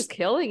 Josh is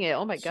killing it.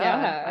 Oh my god.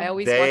 Yeah. I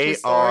always watch his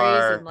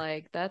stories and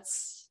like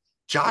that's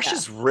Josh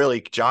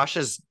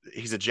is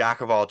he's a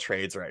jack of all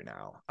trades right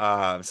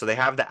now. So they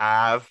have the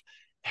Ave,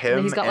 him,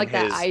 and he's got and like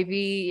his, that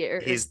Ivy.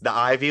 He's the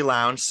Ivy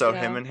Lounge. So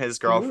him and his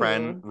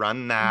girlfriend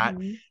run that.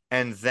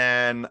 And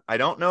then I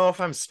don't know if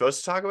I'm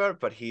supposed to talk about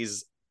it, but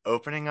he's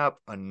opening up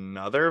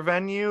another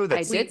venue.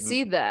 I did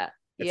see that.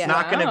 It's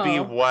not going to be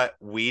what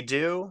we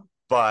do,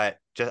 but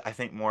just I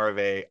think more of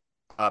a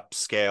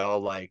upscale,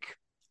 like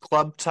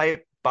club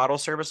type bottle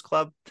service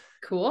club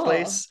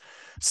place.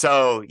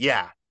 So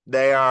yeah,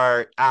 they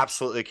are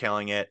absolutely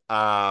killing it.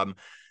 So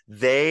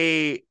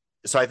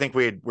I think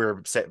we were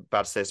about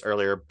to say this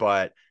earlier,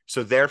 but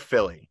so they're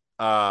Philly.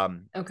 I've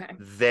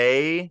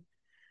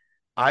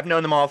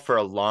known them all for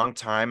a long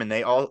time, and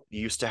they all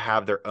used to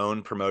have their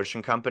own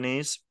promotion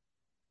companies.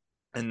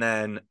 And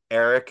then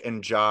Eric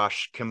and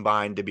Josh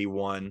combined to be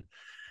one.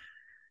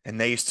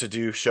 And they used to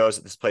do shows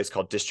at this place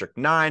called District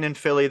 9 in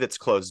Philly that's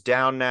closed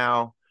down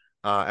now.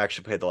 I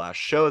actually played the last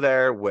show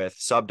there with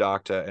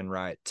Subdocta and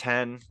Riot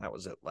 10. That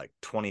was at like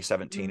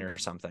 2017 or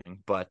something.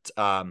 But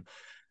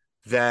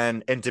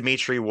then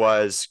Dimitri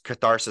was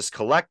Catharsis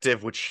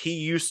Collective, which he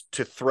used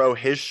to throw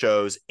his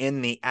shows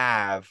in the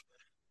Ave,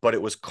 but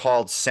it was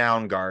called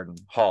Soundgarden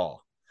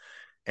Hall.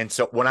 And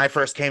so when I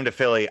first came to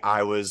Philly,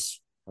 I was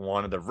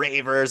one of the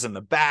ravers in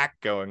the back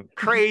going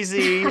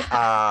crazy.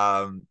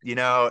 And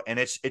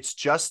it's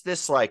just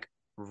this like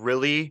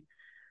really,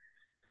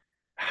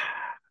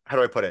 how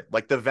do I put it?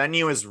 Like the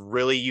venue is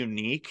really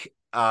unique.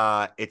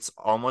 It's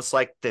almost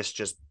like this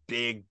just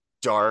big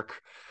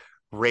dark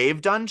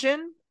rave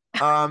dungeon.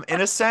 In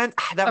a sense,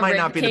 that might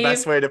not be the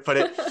best way to put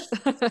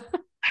it.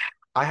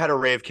 I had a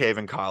rave cave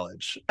in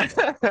college. Like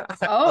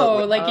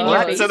in your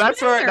basement? So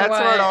that's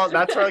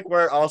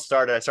where it all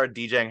started. I started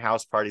DJing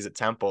house parties at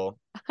Temple,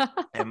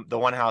 and the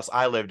one house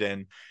I lived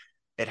in,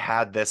 it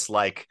had this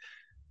like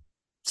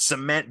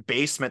cement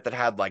basement that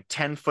had like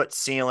 10-foot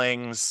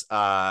ceilings.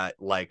 I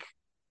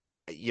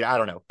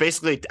don't know.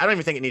 Basically, I don't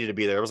even think it needed to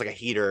be there. There was like a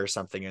heater or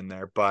something in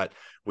there, but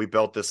we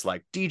built this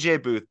like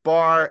DJ booth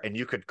bar, and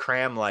you could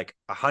cram like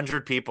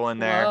 100 people in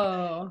there.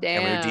 Whoa,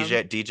 and we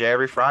would DJ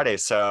every Friday.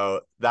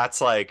 So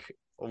that's like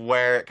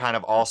where it kind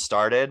of all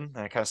started. And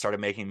I kind of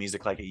started making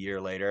music like a year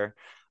later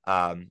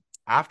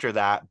after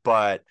that.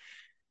 But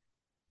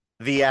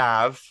the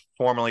Ave,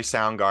 formerly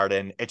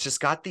Soundgarden, it's just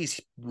got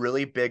these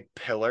really big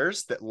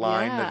pillars that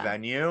line the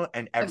venue,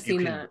 and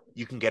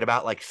you can get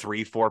about like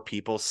 3-4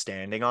 people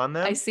standing on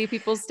them. I see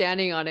people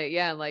standing on it,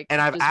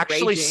 and I've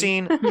actually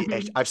seen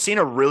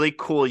a really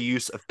cool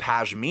use of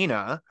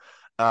pashmina.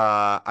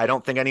 I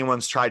don't think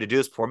anyone's tried to do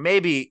this before.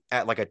 Maybe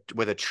at like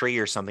with a tree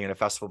or something at a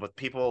festival, but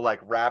people like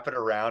wrap it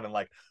around and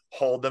like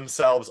hold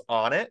themselves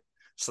on it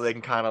so they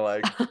can kind of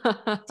like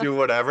do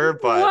whatever.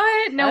 But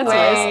what? No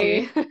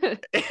way.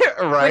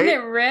 Right? Wouldn't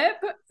it rip?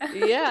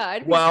 Yeah.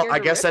 Well, I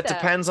guess that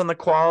depends on the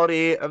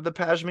quality of the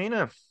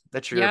pashmina.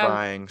 that you're Yeah,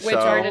 buying. which So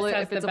artist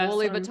has If it's the a best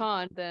Louis one?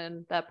 Vuitton,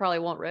 then that probably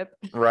won't rip.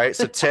 right.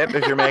 So tip,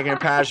 if you're making a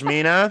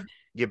pashmina,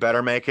 you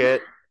better make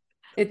it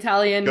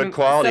Italian good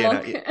quality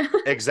silk.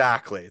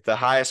 exactly the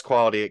highest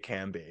quality it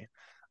can be.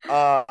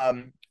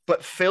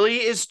 But Philly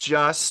is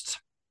just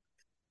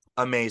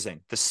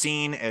amazing. The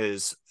scene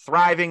is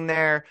thriving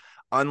there.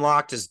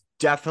 Unlocked is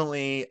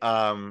definitely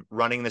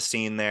running the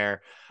scene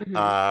there.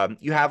 Mhm.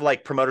 You have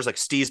like promoters like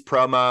Steve's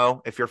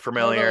Promo, if you're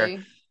familiar.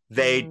 Totally.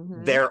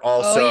 They're Oh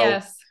also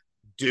yes.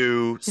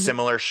 do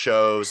similar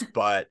shows,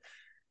 but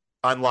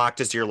Unlocked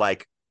is your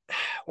like,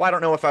 well, I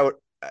don't know if I would,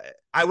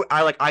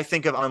 I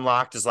think of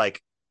Unlocked as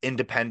like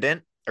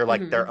independent or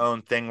like their Mhm.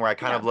 own thing, where I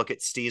kind of Yeah. look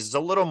at Steve's as a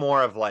little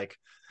more of like,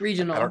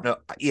 I don't Regional. know.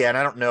 Yeah, and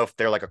I don't know if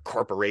they're like a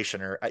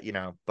corporation or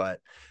but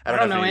I I don't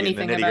don't know know if you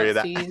get anything in the about nitty-gritty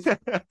Steve's. of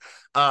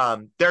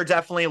that. They're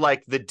definitely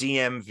like the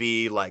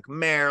DMV, like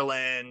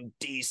Maryland,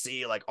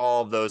 DC, like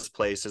all of those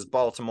places,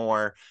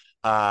 Baltimore,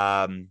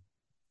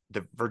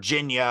 the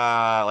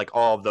Virginia, like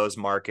all of those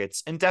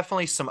markets, and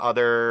definitely some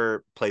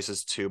other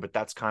places too, but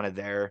that's kind of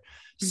their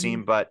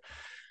scene. Mhm. But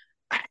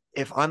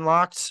if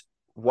Unlocked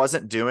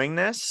wasn't doing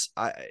this,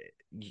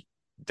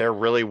 there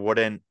really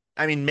wouldn't.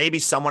 I mean, maybe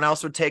someone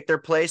else would take their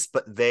place,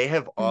 but they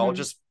have all Mhm.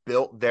 just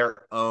built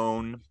their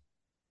own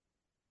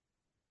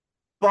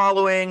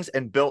followings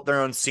and built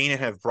their own scene and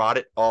have brought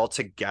it all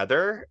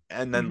together.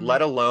 And then,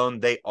 let Mhm. alone,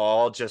 they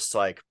all just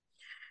like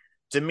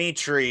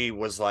Dimitri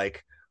was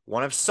like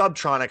one of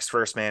Subtronic's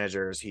first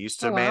managers. He used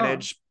to Oh wow.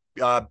 manage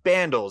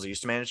Bandles. He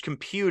used to manage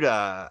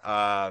Computer.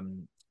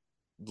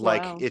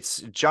 Like Wow.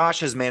 it's Josh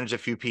has managed a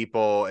few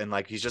people and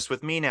like he's just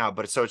with me now,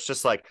 but so it's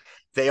just like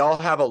they all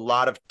have a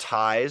lot of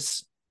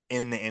ties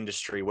in the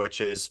industry, which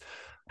has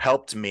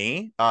helped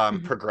me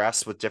Mhm.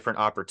 progress with different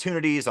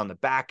opportunities on the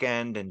back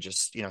end and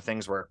just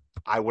things where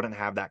I wouldn't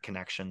have that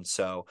connection.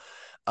 So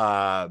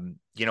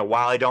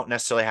while I don't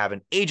necessarily have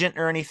an agent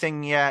or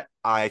anything yet,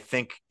 I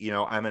think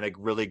I'm in a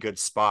really good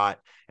spot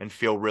and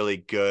feel really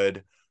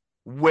good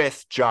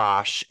with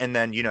Josh. And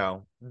then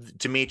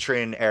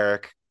Dimitri and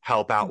Eric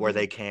help out where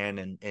they Mhm.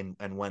 can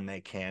and when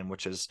they can,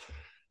 which is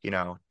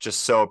just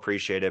so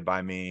appreciated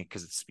by me,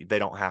 because they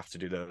don't have to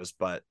do those,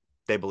 but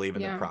they believe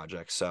in their Yeah.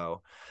 project.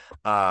 So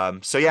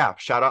yeah,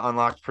 shout out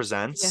Unlocked Yeah.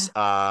 Presents.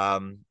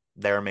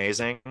 They're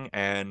amazing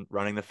and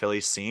running the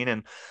Philly scene,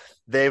 and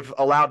they've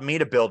allowed me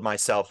to build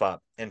myself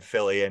up in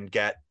Philly and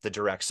get the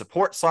direct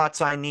support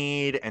slots I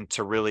need and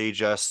to really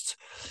just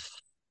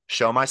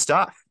show my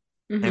stuff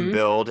and Mhm.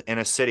 build in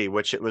a city,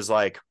 which it was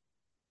like,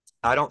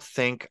 I don't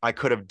think I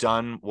could have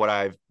done what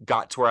I've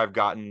got to where I've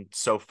gotten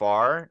so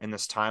far in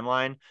this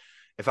timeline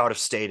if I would have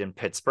stayed in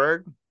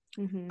Pittsburgh.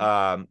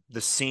 Mm-hmm.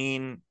 The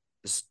scene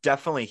is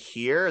definitely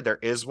here. There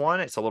is one.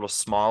 It's a little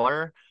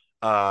smaller.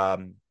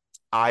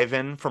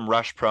 Ivan from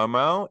Rush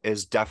Promo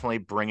is definitely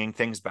bringing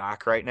things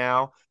back right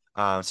now.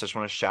 So I just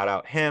want to shout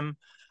out him.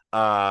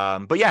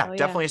 But yeah, Oh yeah,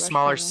 definitely a Rush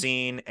smaller promo.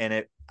 scene,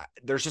 and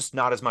there's just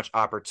not as much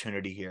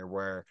opportunity here.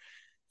 Where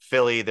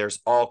Philly, there's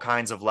all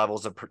kinds of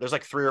levels of. There's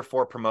like 3 or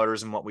 4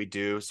 promoters in what we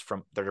do.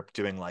 From they're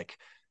doing like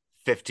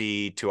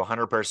 50 to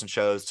 100-person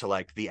shows to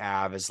like the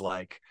Av is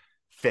like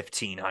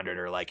 1,500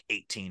 or like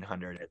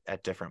 1,800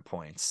 at different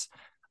points.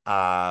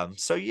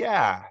 So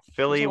yeah,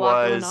 There's a Philly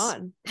lot going was.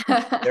 on.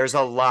 There's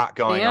a lot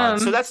going on.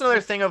 So Damn. that's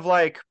another thing of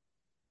like,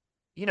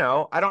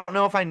 I don't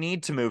know if I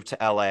need to move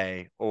to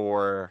LA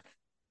or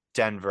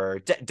Denver.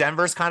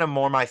 Denver's kind of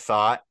more my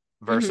thought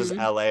versus Mhm.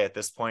 LA at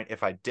this point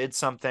if I did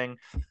something,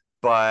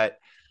 but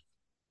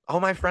all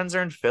my friends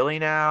are in Philly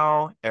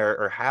now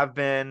or have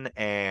been,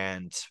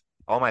 and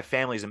all my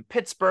family's in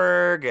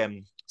Pittsburgh,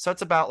 and so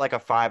it's about like a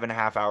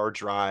 5.5 hour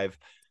drive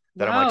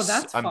that I'm like Wow,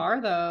 that's I'm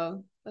far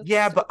though.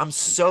 yeah, That's but I'm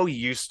so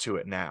used to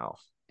it now.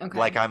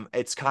 Like okay.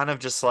 it's kind of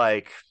just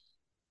like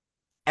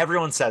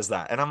everyone says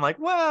that, and I'm like,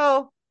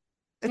 well,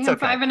 it's Man,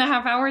 okay.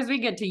 5.5 hours. We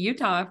get to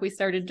Utah if we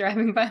started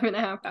driving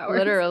 5.5 hours.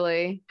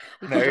 Literally,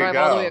 you can There you drive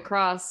all the way go.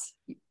 across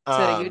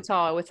to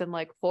Utah within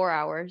like 4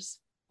 hours,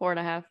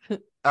 4.5.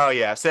 Oh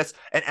yeah, so that's,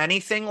 and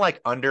anything like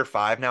under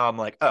 5 now, I'm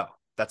like, oh,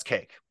 that's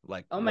cake.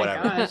 Like Oh my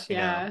whatever, gosh,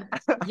 yeah.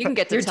 You can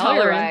get to Your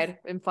tolerance. Telluride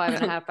in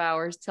 5.5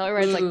 hours.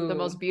 Telluride's like the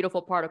most Ooh.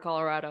 beautiful part of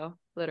Colorado.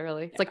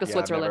 Literally, it's like the Yeah. Yeah,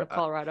 I've Switzerland never. of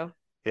Colorado.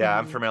 Yeah,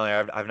 I'm Mhm.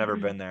 familiar. I've never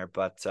been there,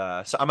 but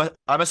so I'm a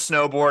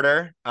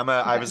snowboarder. I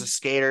Okay. was a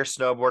skater,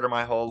 snowboarder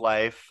my whole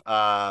life.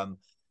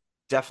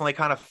 Definitely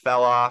kind of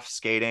fell off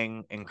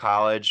skating in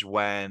college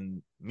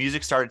when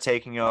music started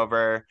taking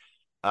over.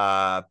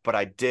 But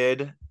I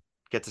did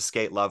get to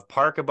skate Love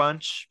Park a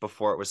bunch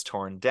before it was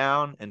torn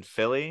down in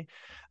Philly.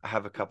 I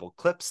have a couple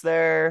clips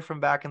there from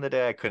back in the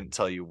day. I couldn't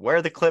tell you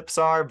where the clips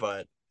are,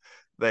 but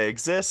they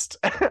exist.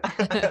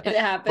 It But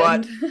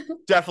happened.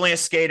 definitely a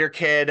skater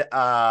kid.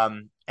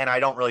 And I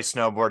don't really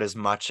snowboard as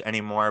much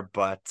anymore,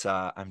 but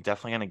I'm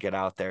definitely gonna get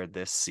out there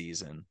this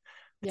season.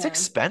 It's Yeah.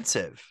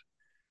 expensive.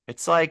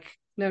 It's like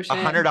No a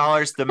shit. hundred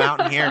dollars. The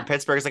mountain here in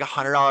Pittsburgh is like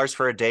 $100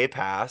 for a day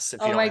pass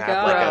if Oh you don't my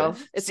have like a God. Bro,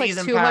 it's like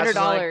season pass or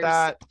something like $200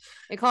 that.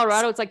 in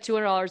Colorado. It's like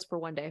 $200 for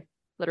one day,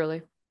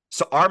 literally.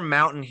 So our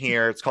mountain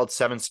here, it's called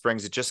Seven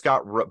Springs. It just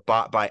got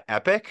bought by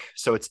Epic,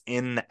 so it's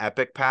in the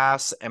Epic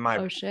Pass. And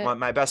Oh shit.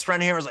 my best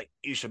friend here was like,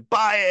 "You should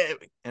buy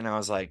it," and I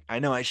was like, "I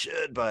know I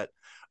should, but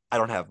I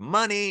don't have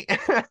money."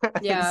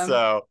 Yeah.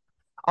 So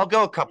I'll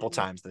go a couple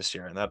times this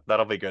year, and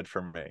that'll be good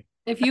for me.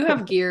 If you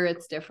have gear,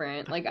 it's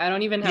different. Like I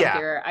don't even have Yeah.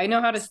 gear. I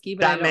know how to ski,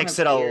 but I That don't makes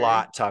have it a gear.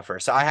 lot tougher.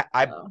 So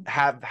I So,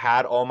 have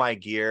had all my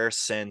gear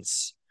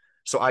since.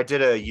 So I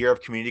did a year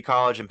of community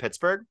college in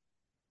Pittsburgh,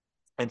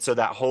 and so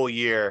that whole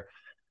year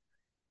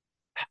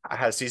I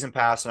had a season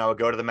pass, and I would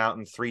go to the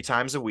mountain 3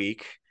 times a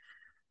week.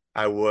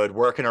 I would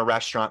work in a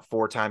restaurant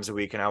 4 times a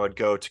week, and I would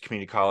go to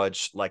community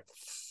college like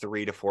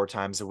 3 to 4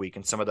 times a week.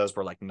 And some of those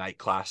were like night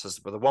classes,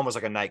 but the one was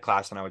like a night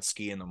class, and I would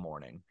ski in the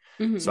morning.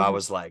 So I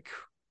was like,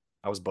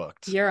 I was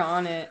booked. you're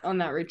on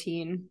that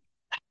routine.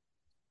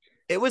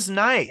 It was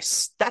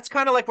nice. That's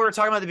kind of like we were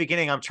talking about at the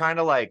beginning. I'm trying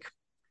to like,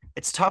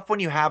 it's tough when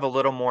you have a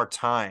little more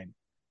time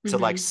to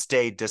like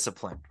stay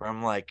disciplined. Where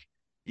I'm like,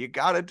 you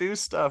got to do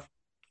stuff.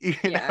 You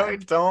know,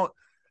 don't.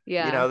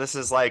 Yeah. You know, this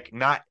is like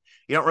not.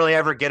 You don't really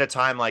ever get a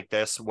time like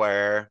this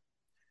where,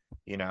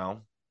 you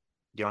know,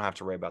 you don't have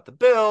to worry about the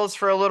bills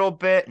for a little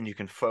bit, and you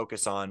can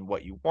focus on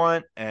what you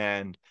want,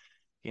 and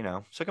you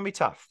know, so it can be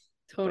tough.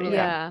 Totally.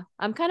 Yeah.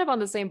 I'm kind of on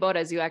the same boat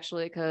as you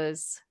actually,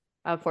 because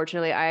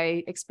unfortunately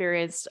I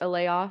experienced a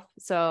layoff.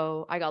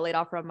 So I got laid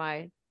off from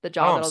the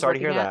job that I was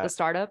working at, the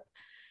startup.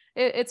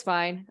 It's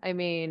fine. I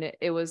mean,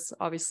 it was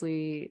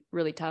obviously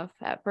really tough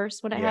at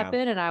first when it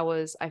happened, and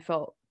I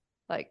felt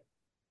like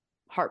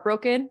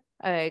heartbroken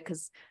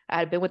because I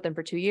had been with them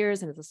for 2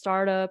 years, and it's a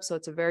startup, so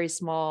it's a very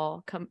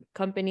small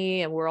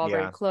company, and we're all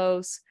very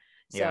close.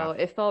 So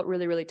it felt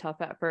really, really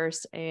tough at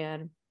first,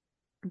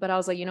 but I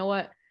was like, you know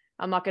what?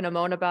 I'm not going to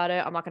moan about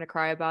it. I'm not going to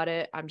cry about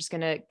it. I'm just going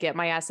to get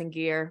my ass in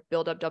gear,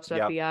 build up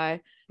Dubstep FBI,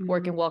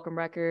 work in Welcome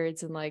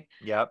Records, and like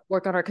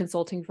work on our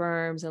consulting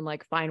firms, and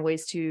like find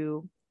ways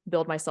to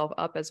build myself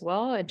up as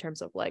well in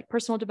terms of like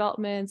personal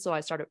development. So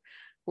I started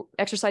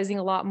exercising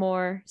a lot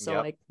more. So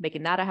like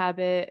making that a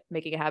habit,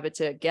 making a habit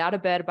to get out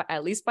of bed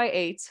at least by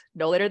 8,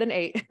 no later than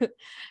 8.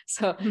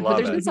 So but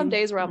there's been some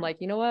days where I'm like,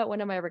 you know what, when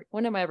am I ever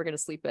going to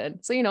sleep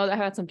in? So, you know, I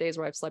had some days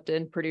where I've slept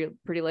in pretty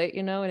late,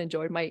 you know, and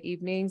enjoyed my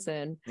evenings.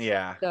 And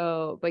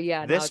so, but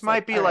yeah, this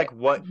might be like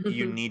what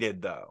you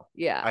needed though.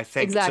 Yeah, I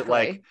think exactly. to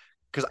like,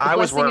 because I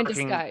was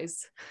working in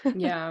disguise.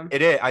 Yeah,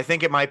 it is. I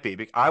think it might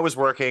be. I was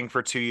working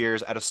for 2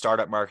 years at a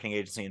startup marketing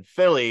agency in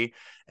Philly,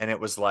 and it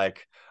was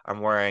like I'm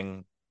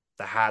wearing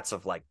the hats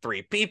of like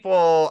 3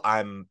 people.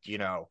 I'm, you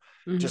know,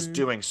 just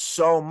doing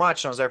so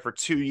much. I was there for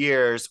 2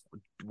 years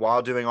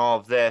while doing all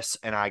of this,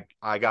 and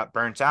I got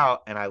burnt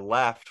out, and I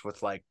left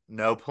with like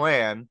no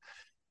plan,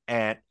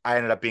 and I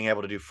ended up being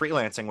able to do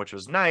freelancing, which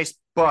was nice,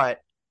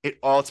 but it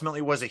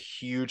ultimately was a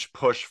huge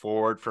push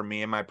forward for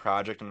me and my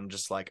project. And I'm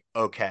just like,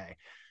 okay,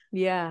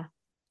 yeah,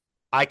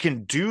 I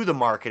can do the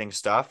marketing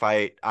stuff.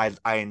 I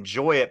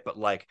enjoy it, but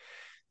like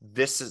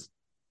this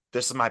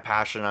is my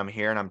passion. I'm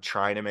here, and I'm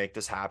trying to make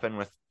this happen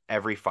with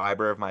every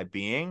fiber of my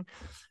being.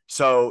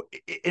 So,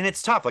 and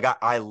it's tough. Like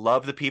I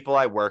love the people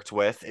I worked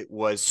with. It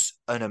was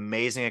an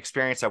amazing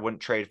experience. I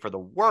wouldn't trade for the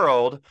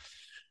world,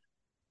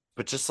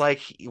 but just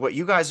like what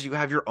you guys, you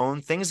have your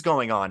own things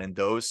going on, and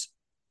those,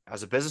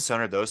 as a business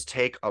owner, those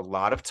take a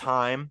lot of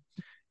time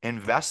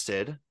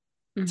invested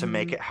to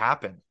make it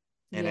happen.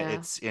 And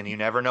and you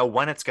never know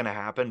when it's going to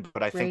happen.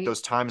 But I think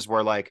those times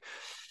where like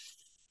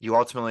you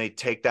ultimately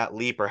take that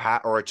leap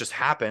or it just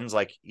happens,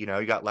 like, you know,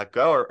 you got let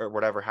go or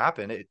whatever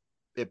happened,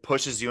 it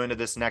pushes you into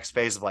this next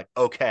phase of like,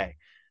 okay,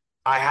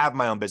 I have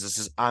my own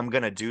businesses. I'm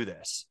going to do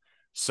this.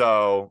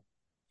 So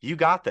you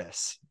got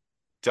this.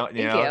 Don't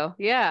you know? Thank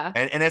you. Yeah.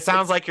 And it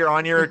sounds like you're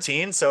on your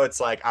routine. So it's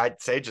like,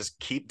 I'd say just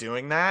keep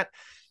doing that.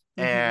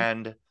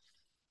 And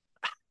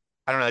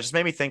I don't know, it just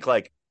made me think,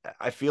 like,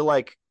 I feel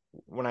like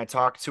when I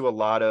talk to a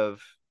lot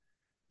of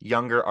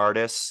younger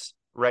artists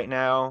right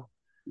now,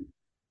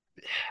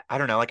 I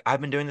don't know, like I've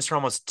been doing this for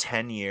almost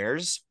 10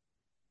 years.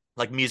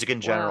 Like music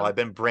in general. Wow. I've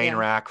been brain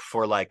rack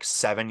for like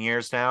 7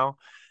 years now.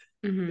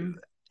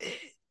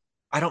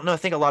 I don't know. I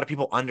think a lot of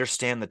people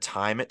understand the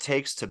time it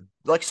takes to,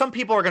 like, some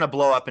people are going to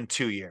blow up in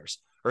 2 years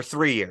or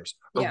 3 years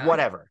or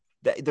whatever.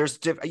 There's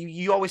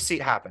you always see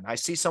it happen. I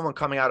see someone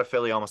coming out of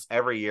Philly almost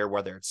every year,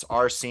 whether it's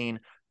our scene,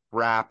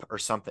 rap, or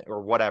something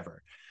or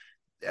whatever.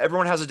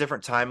 Everyone has a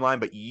different timeline,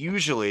 but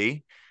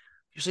usually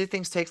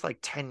things take like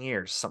 10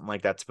 years, something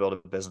like that, to build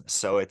a business.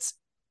 So it's,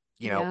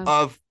 you know,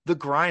 of the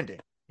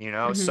grinding. You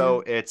know,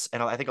 so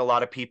and I think a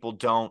lot of people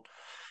don't,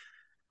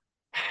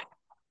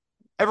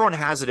 everyone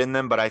has it in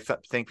them, but I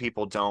think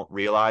people don't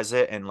realize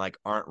it and like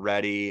aren't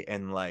ready.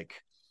 And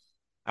like,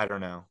 I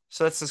don't know.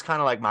 So this is kind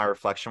of like my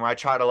reflection, where I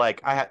try to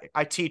like,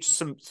 I teach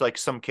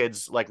some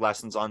kids like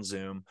lessons on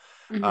Zoom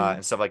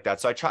and stuff like that.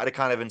 So I try to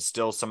kind of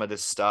instill some of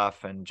this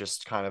stuff and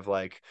just kind of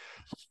like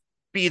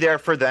be there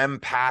for them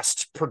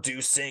past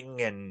producing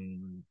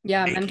and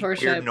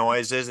mentorship, weird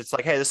noises. It's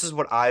like, hey, this is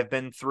what I've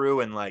been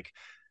through. And like,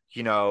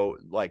 you know,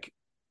 like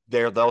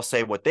they'll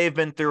say what they've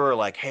been through, or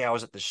like, hey, I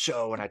was at the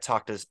show and I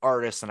talked to this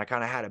artist and I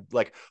kind of had a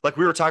like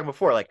we were talking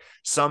before, like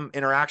some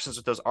interactions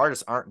with those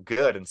artists aren't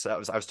good. And so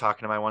I was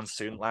talking to my one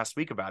student last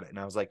week about it, and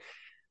I was like,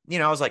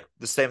 I was like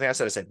the same thing I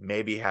said,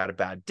 maybe he had a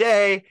bad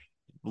day,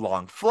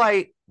 long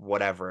flight,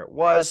 whatever it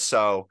was.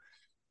 So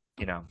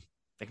it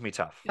can be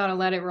tough. Gotta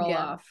let it roll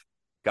off.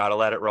 Gotta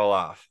let it roll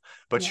off.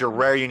 But you're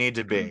where you need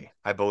to be.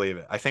 I believe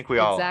it. I think we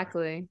all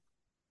exactly.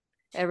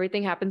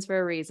 Everything happens for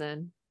a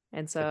reason.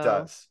 And so it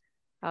does.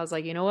 I was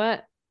like, you know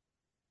what?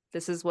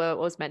 This is what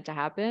was meant to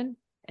happen.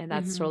 And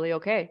that's totally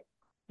okay.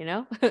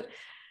 It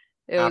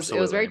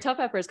was very tough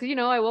at first. Cause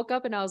I woke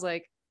up and I was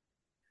like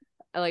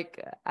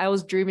I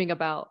was dreaming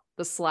about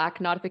the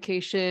Slack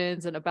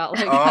notifications and about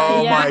like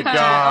my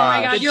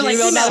God. You're like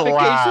Gmail Slack.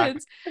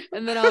 notifications.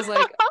 And then I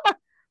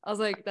was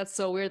like, that's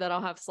so weird that I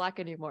don't have Slack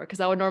anymore. Cause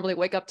I would normally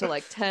wake up to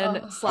like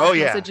 10 Slack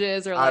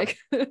messages or like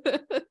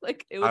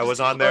like it I was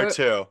on there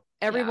too.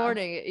 Every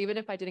morning, even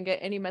if I didn't get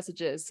any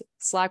messages,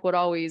 Slack would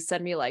always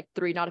send me like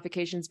 3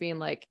 notifications being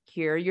like,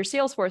 here are your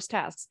Salesforce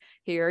tasks.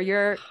 Here are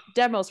your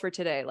demos for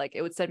today. Like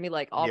it would send me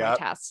like all my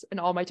tasks and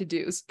all my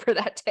to-dos for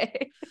that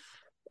day.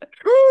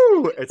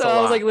 Woo, so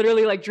I was like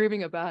literally like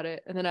dreaming about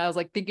it. And then I was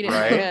like thinking in my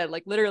head,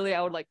 like literally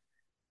I would like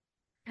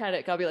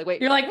panic. I'll be like,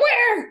 wait. You're like,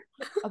 where?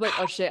 I'm like,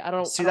 oh shit, I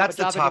don't see. That's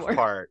the tough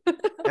part.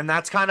 And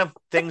that's kind of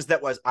things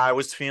that I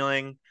was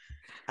feeling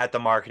at the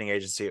marketing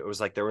agency. It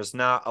was like there was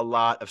not a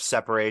lot of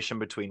separation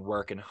between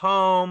work and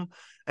home,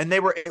 and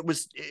it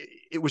was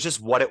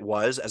just what it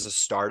was as a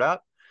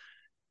startup.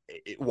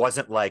 It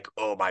wasn't like,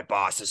 oh, my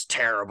boss is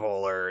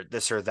terrible or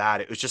this or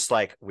that. It was just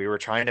like we were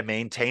trying to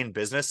maintain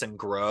business and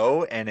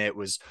grow, and it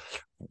was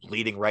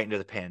leading right into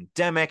the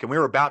pandemic, and we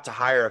were about to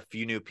hire a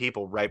few new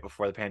people right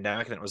before the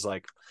pandemic. And it was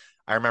like,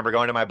 I remember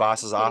going to my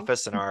boss's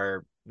office, and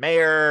our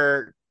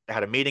mayor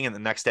had a meeting, and the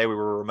next day we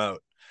were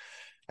remote.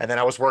 And then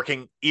I was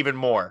working even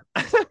more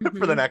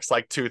for the next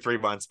like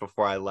 2-3 months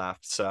before I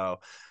left.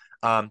 So,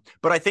 but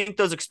I think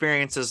those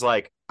experiences,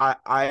 like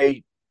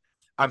I'm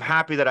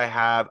happy that I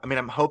have. I mean,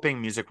 I'm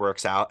hoping music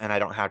works out and I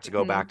don't have to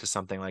go back to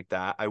something like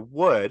that. I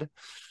would,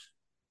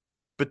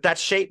 but that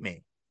shaped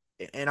me,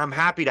 and I'm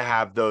happy to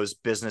have those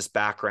business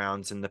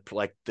backgrounds and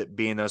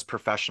be in those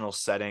professional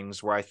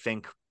settings where I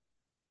think,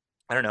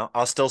 I don't know,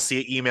 I'll still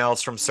see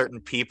emails from certain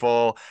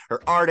people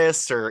or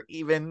artists or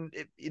even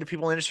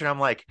people in the industry. And I'm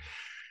like,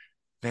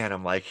 man,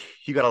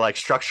 you got to like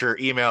structure your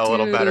email a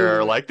little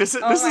better. Like this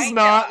is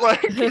not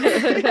like,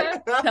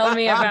 tell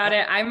me about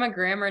it. I'm a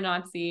grammar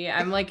Nazi.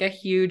 I'm like a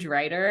huge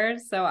writer.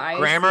 So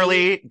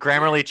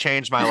Grammarly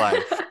changed my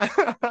life.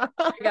 Oh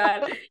my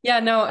God. Yeah,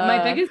 no,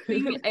 my biggest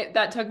thing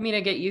that took me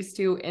to get used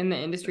to in the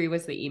industry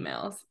was the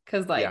emails.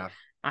 Cause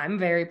I'm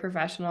very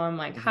professional. I'm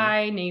like,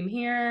 hi, name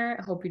here.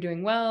 Hope you're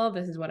doing well.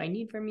 This is what I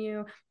need from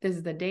you. This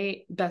is the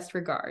date. Best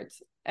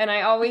regards. And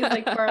I always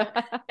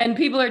and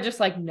people are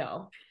just like,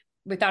 no,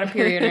 without a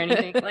period or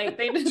anything. Like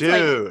they just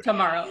like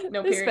tomorrow,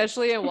 no period.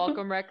 Especially in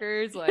Welcome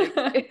Records, like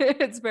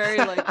it's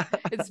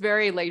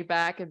very laid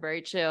back and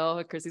very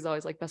chill. Chrissy's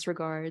always like, best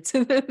regards.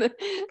 And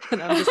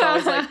I'm just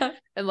always like,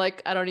 and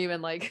like I don't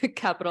even like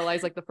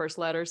capitalize like the first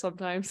letter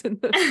sometimes.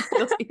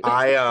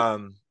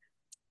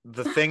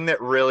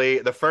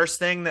 The first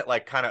thing that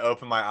like kind of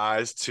opened my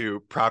eyes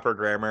to proper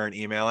grammar and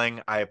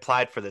emailing, I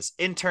applied for this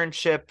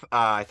internship,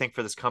 I think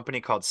for this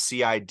company called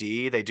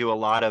CID. They do a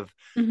lot of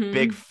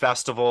big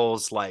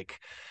festivals, like,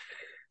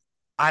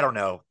 I don't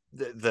know,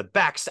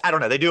 I don't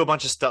know. They do a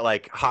bunch of stuff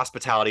like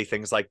hospitality,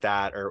 things like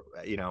that, or,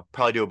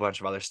 probably do a bunch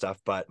of other stuff.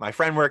 But my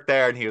friend worked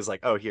there and he was like,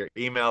 oh, here,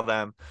 email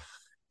them.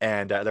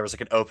 And there was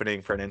like an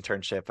opening for an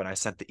internship, and I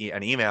sent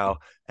an email,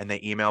 and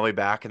they emailed me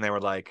back, and they were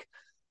like,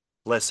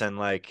 listen,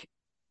 like,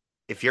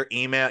 if your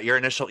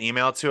initial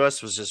email to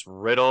us was just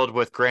riddled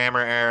with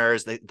grammar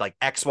errors, they like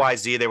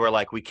XYZ, they were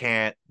like,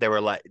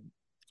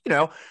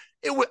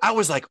 I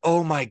was like,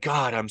 oh my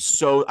God, I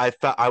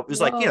was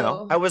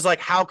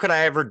like, how could I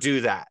ever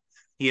do that?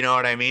 You know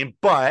what I mean?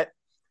 But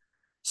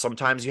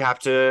sometimes you have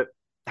to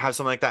have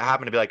something like that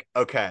happen to be like,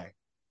 okay,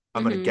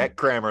 I'm going to get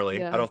Grammarly.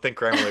 Yeah. I don't think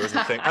Grammarly was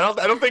a thing. I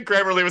don't think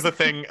Grammarly was a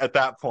thing at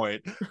that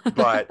point,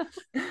 but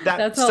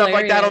that stuff hilarious.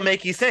 Like that'll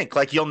make you think.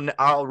 Like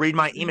I'll read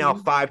my email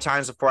 5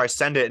 times before I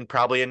send it, and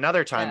probably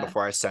another time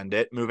before I send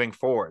it moving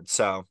forward.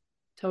 So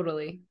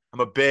totally, I'm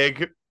a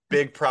big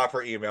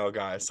proper email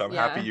guy. So I'm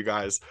happy you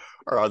guys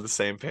are on the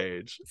same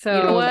page. So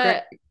you know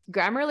what?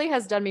 Grammarly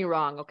has done me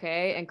wrong,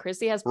 okay? And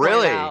Chrissy has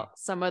pointed out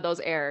some of those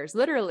errors,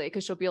 literally,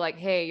 because she'll be like,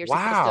 hey, you're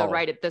supposed to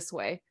write it this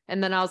way.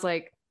 And then I was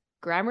like,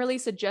 Grammarly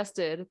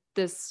suggested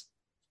this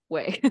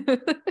way.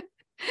 So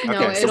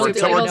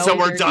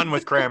we're done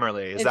with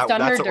Grammarly.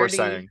 That's what we're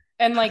saying?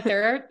 And like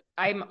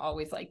I'm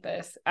always like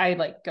this. I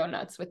like go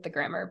nuts with the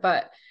grammar,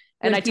 but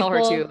and I tell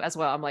her too as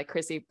well. I'm like,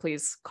 Chrissy,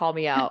 please call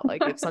me out.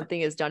 Like if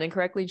something is done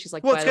incorrectly, and she's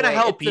like, well, it's gonna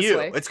help you.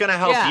 It's gonna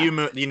help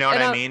you. You know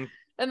what I mean?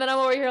 And then I'm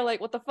over here like,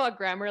 what the fuck,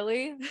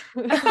 Grammarly?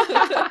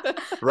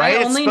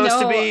 Right? It's supposed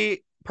to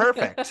be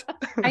Perfect.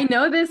 I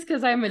know this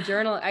because I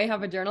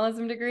have a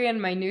journalism degree, and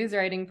my news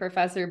writing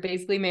professor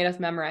basically made us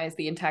memorize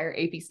the entire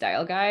AP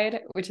style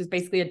guide, which is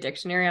basically a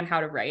dictionary on how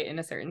to write in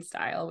a certain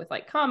style with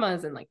like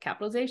commas and like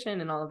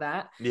capitalization and all of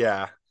that.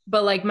 Yeah.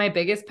 But like my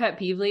biggest pet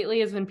peeve lately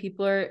is when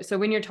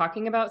when you're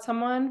talking about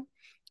someone,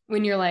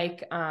 when you're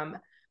like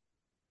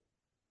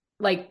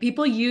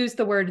people use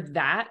the word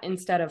that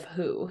instead of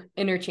who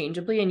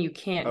interchangeably, and you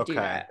can't do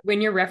that. When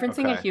you're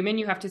referencing a human,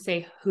 you have to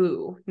say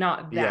who,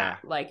 not that. Yeah.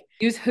 Like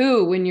use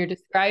who when you're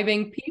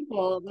describing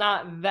people,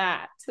 not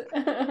that.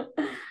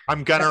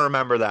 I'm gonna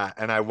remember that,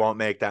 and I won't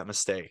make that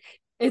mistake.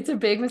 It's a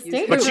big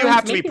mistake. But you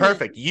have to be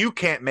perfect. You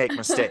can't make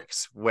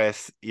mistakes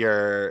with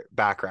your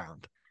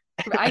background.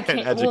 I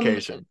can't.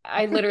 Education. Well,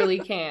 I literally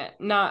can't.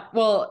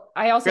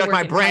 I also like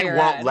my brain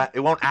won't ed. it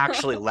won't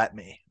actually let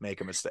me make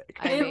a mistake.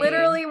 It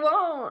literally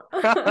won't.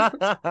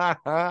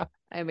 I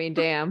mean,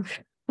 damn.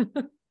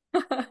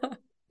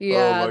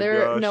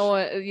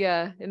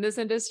 Yeah, in this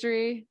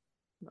industry.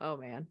 Oh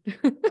man.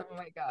 Oh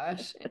my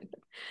gosh.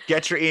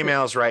 Get your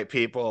emails right,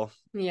 people.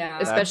 Yeah.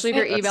 Especially if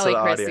you're emailing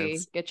Chrissy.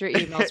 Get your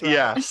emails right.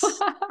 Yes.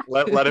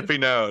 Let it be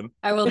known.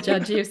 I will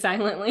judge you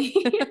silently.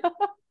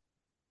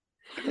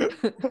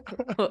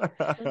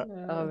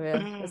 Oh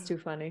man, that's too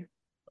funny.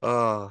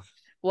 Oh.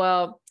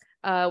 Well,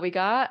 we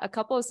got a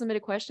couple of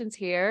submitted questions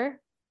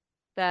here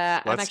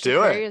that I'm actually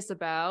curious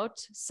about.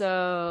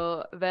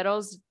 So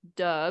Veros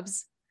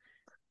Dubs,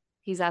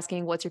 he's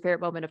asking, what's your favorite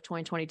moment of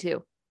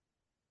 2022?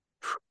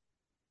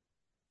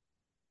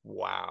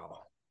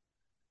 Wow.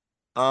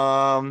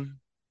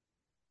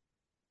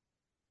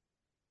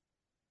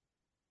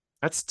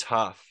 That's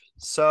tough.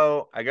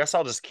 So I guess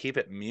I'll just keep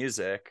it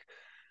music.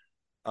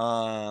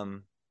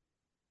 I'm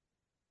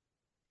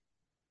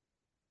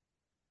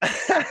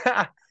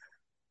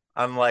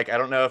like, I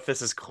don't know if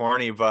this is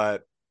corny,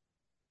 but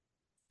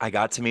I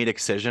got to meet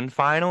Excision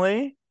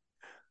finally.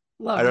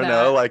 I don't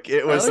know, like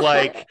it was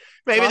like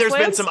maybe there's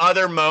been some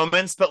other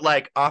moments, but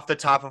like off the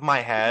top of my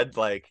head,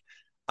 like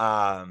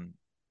I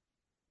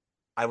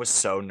was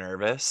so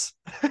nervous.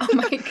 Oh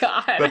my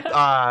god.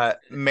 But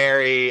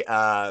Mary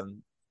of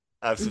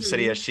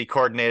Subsidia, she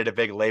coordinated a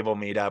big label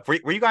meetup.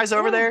 Were you guys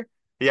over there?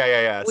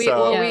 Yeah.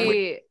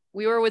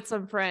 We were with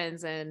some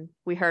friends and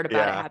we heard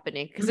about it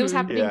happening because it was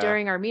happening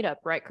during our meetup,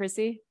 right,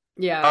 Chrissy?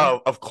 Yeah.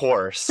 Oh, of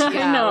course. I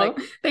know. Like,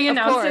 they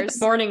announced it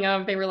the morning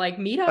of. They were like,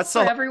 meetup for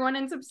everyone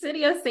in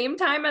Subsidia, same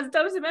time as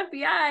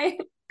WFBI.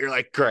 You're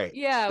like, great.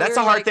 Yeah. That's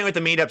the hard thing with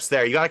the meetups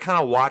there. You got to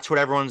kind of watch what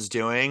everyone's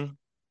doing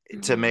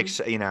to make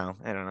sure, I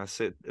don't know.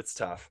 It's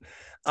tough.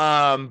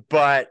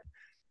 But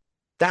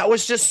that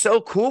was just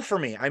so cool for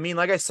me. I mean,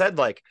 like I said,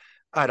 like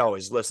I'd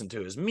always listened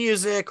to his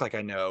music. Like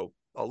I know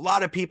a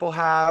lot of people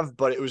have,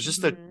 but it was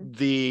just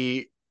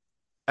the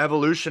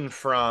evolution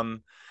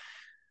from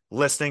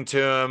listening to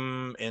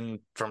him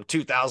from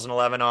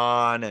 2011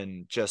 on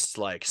and just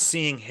like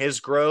seeing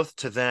his growth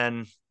to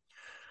then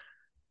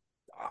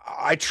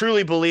I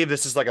truly believe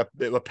this is like a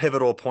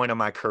pivotal point of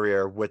my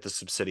career with the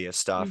Subsidia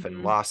stuff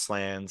and Lost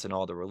Lands and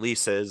all the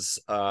releases.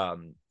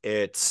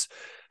 It's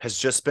has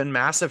just been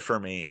massive for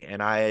me.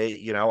 And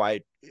I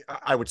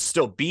would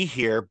still be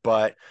here,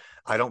 but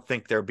I don't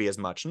think there'd be as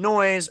much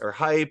noise or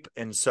hype.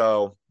 And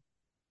so,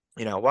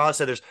 while I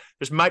said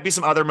there's might be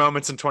some other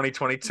moments in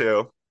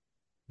 2022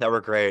 that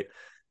were great,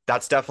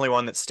 that's definitely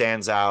one that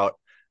stands out.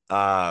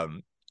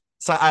 So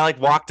I like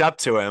walked up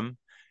to him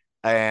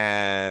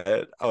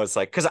and I was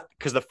like, cause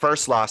the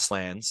first Lost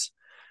Lands,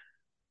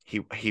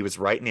 he was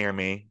right near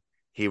me.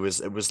 It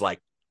was like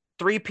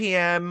 3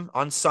 p.m.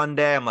 on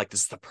Sunday. I'm like,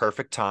 this is the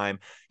perfect time.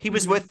 He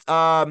was with,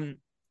 well,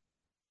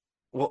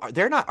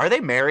 are they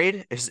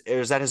married?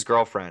 Is that his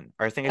girlfriend?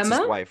 Or I think it's Emma?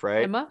 his wife,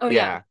 right? Emma? Oh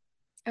yeah.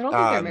 I don't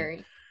think they're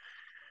married.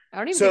 I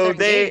don't even think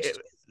they're engaged.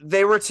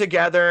 They were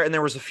together and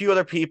there was a few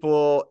other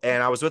people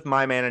and I was with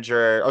my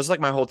manager. I was like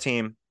my whole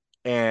team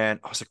and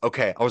I was like,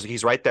 okay. I was like,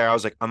 he's right there. I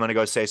was like, I'm going to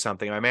go say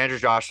something. And my manager,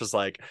 Josh, was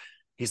like,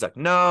 he's like,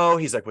 no,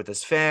 he's like with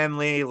his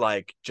family,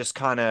 like just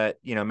kind of,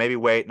 maybe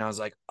wait. And I was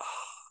like, oh.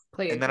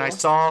 And then I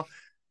saw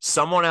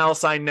someone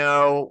else I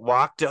know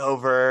walked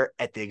over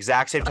at the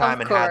exact same time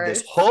and had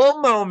this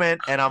whole moment.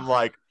 And I'm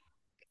like,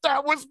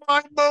 that was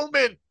my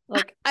moment.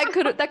 Like that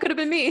could have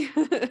been me.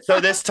 So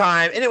this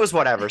time, and it was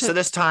whatever. So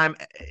this time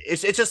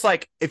it's just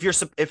like, if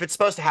it's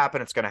supposed to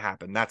happen, it's going to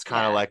happen. That's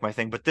kind of like my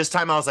thing. But this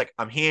time I was like,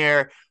 I'm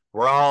here.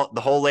 The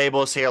whole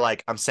label is here.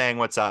 Like I'm saying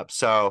what's up.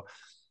 So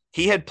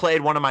he had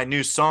played one of my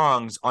new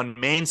songs on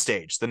main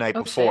stage the night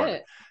before.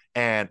 Shit.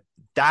 And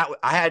that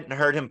I hadn't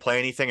heard him play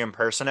anything in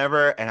person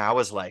ever. And I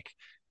was like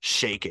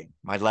shaking.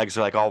 My legs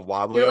are like all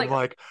wobbly.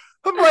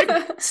 I'm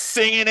like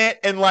singing it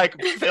and like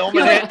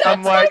filming it.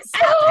 I'm like,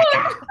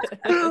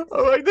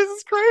 this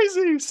is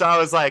crazy. So I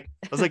was like,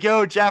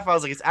 yo, Jeff. I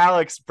was like, it's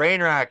Alex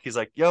Brainrack. He's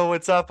like, yo,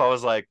 what's up? I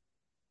was like,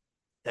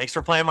 thanks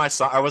for playing my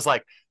song. I was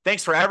like,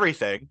 thanks for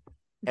everything.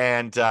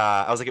 And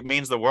I was like, it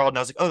means the world. And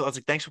I was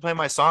like, thanks for playing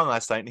my song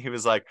last night. And he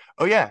was like,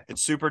 oh yeah,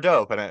 it's super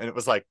dope. And it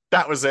was like,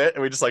 that was it.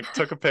 And we just like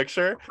took a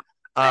picture.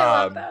 I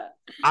love that.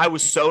 I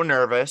was so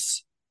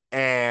nervous,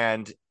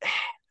 and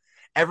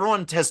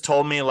everyone has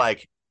told me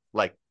like,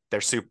 like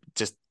they're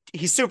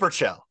he's super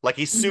chill. Like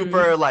he's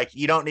super like,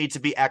 you don't need to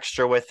be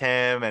extra with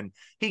him, and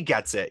he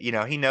gets it. You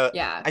know,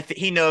 Yeah. I think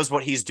he knows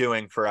what he's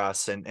doing for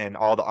us and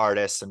all the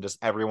artists and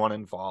just everyone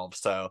involved.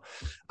 So,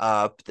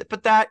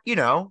 but that, you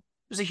know,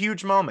 was a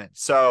huge moment.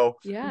 So,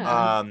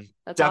 Yeah.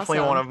 That's definitely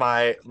awesome.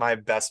 one of my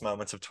best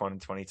moments of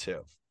 2022.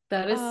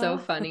 That is so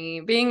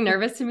funny. Being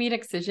nervous to meet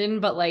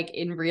Excision, but like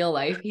in real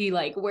life, he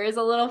like wears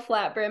a little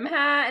flat brim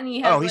hat and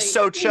he has he's like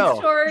so his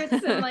chill. shorts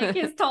and like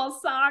his tall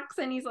socks,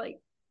 and he's like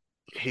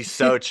He's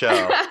so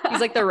chill.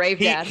 He's like the rave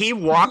dad. He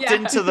walked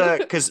into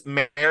because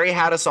Mary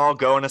had us all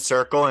go in a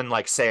circle and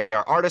like say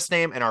our artist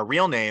name and our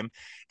real name,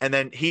 and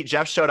then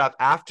Jeff showed up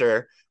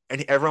after,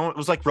 and everyone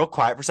was like real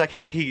quiet for a second.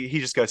 He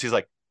just goes, he's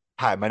like,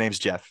 "Hi, my name's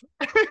Jeff,"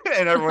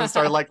 and everyone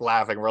started like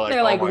laughing. We're like,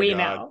 they're "Oh like, my we God.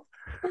 know.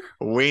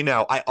 We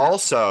know." I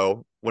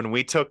also, when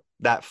we took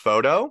that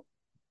photo,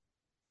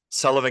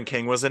 Sullivan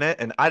King was in it,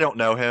 and I don't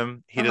know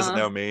him. He doesn't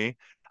know me.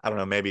 I don't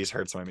know. Maybe he's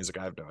heard some of my music.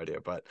 I have no idea,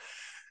 but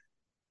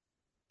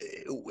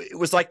it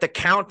was like the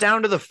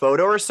countdown to the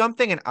photo or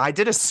something, and I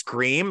did a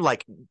scream,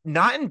 like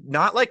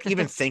not like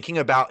even thinking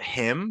about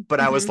him, but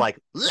I was like,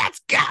 "Let's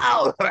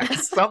go,"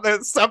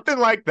 something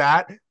like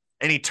that.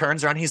 And he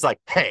turns around, he's like,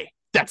 "Hey,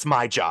 that's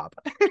my job,"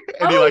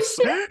 and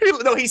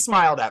he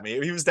smiled at me.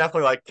 He was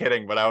definitely like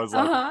kidding, but I was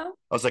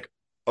like,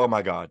 "Oh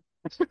my God."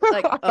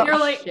 Like, oh, you're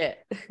like,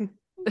 shit.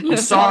 I'm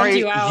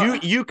sorry.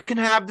 You can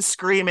have the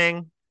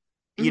screaming.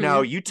 You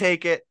know, you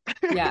take it.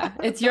 Yeah,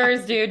 it's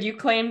yours, dude. You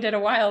claimed it a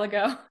while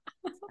ago.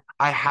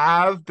 I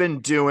have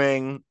been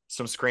doing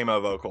some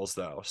screamo vocals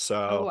though,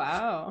 so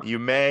wow, you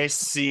may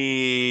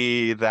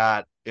see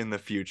that in the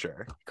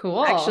future.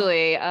 Cool.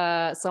 Actually,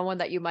 someone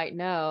that you might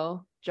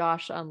know,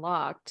 Josh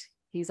Unlocked,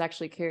 he's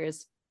actually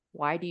curious,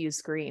 why do you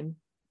scream?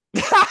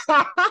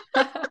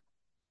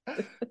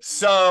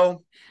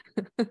 So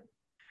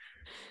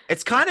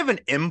it's kind of an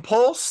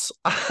impulse,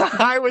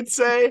 I would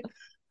say.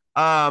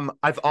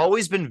 I've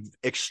always been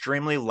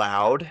extremely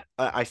loud.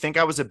 I think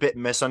I was a bit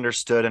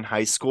misunderstood in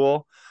high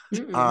school.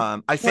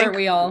 I think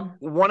we all?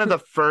 One of the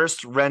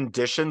first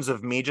renditions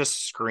of me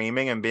just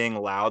screaming and being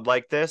loud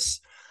like this,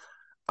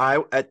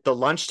 at the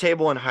lunch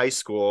table in high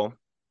school,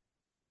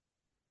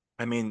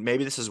 I mean,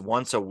 maybe this is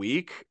once a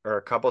week or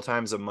a couple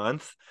times a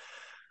month,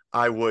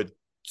 I would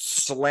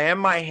slam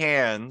my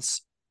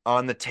hands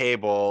on the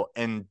table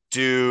and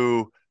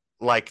do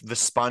like the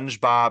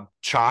SpongeBob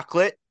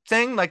chocolate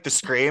thing, like the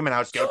scream, and I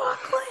was going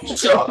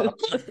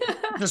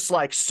just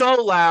like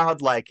so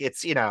loud, like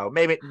it's, you know,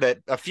 maybe that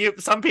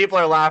some people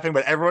are laughing,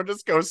 but everyone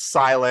just goes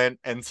silent.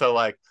 And so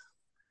like,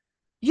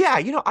 yeah,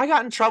 you know, I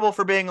got in trouble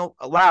for being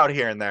loud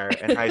here and there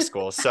in high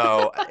school.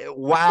 So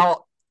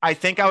while I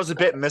think I was a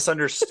bit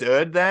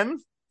misunderstood then,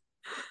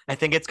 I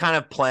think it's kind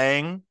of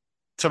playing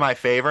to my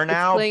favor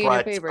now. It's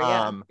playing in your favor,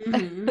 yeah.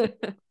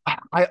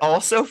 I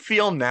also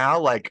feel now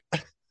like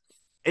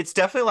it's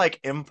definitely like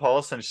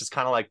impulse, and it's just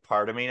kind of like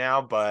part of me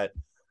now, but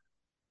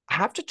I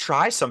have to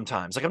try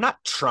sometimes. Like I'm not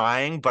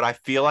trying, but I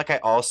feel like I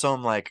also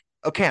am like,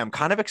 okay, I'm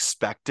kind of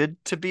expected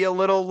to be a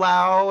little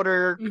loud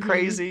or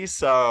crazy.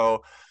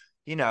 So,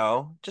 you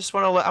know,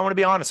 I want to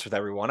be honest with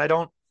everyone. I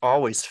don't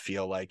always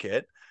feel like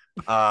it.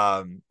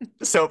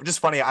 So just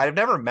funny. I've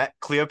never met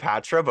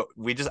Cleopatra, but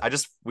we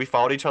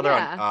followed each other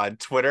on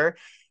Twitter,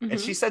 and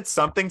she said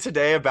something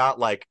today about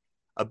like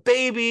a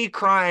baby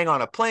crying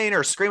on a plane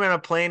or screaming on a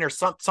plane or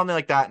something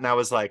like that. And I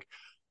was like,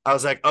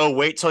 oh,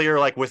 wait till you're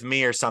like with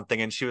me or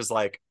something. And she was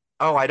like,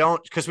 oh, I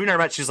don't, because we never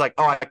met. She's like,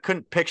 oh, I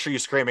couldn't picture you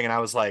screaming. And I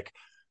was like,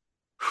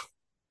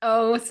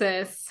 oh,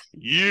 sis,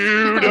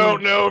 you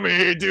don't know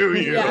me, do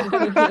you?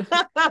 Yeah.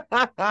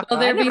 Will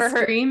there be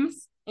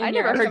screams? I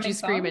never heard you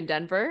scream in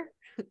Denver.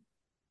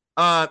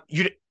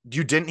 You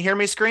didn't hear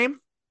me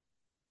scream?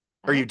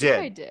 Or you did?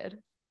 I did.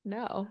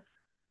 No.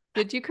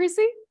 Did you,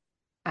 Chrissy?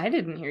 I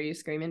didn't hear you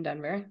scream in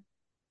Denver.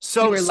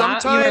 So you were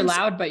sometimes you were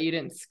loud, but you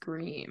didn't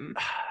scream.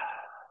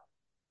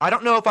 I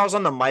don't know if I was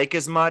on the mic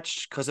as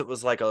much because it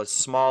was like a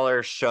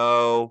smaller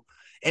show.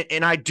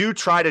 And I do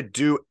try to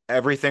do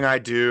everything I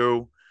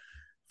do,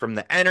 from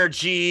the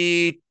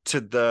energy to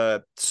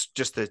the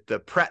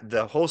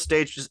whole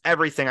stage, just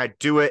everything. I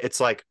do it. It's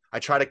like I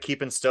try to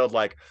keep instilled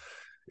like,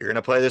 you're going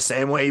to play the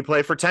same way you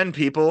play for 10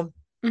 people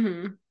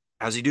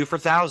as you do for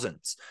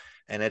thousands.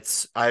 And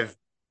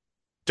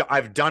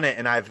I've done it,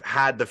 and I've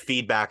had the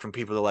feedback from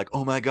people that are like,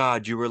 oh my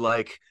God, you were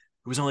like,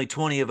 it was only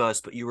 20 of us,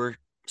 but you were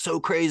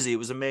so crazy. It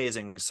was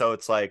amazing. So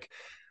it's like,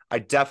 I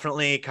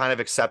definitely kind of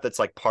accept it's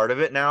like part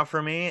of it now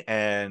for me.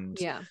 And,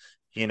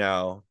 you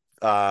know,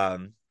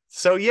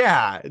 so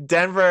yeah,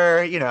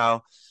 Denver, you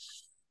know,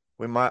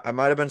 I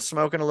might have been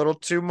smoking a little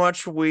too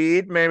much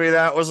weed. Maybe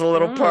that was a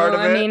little part of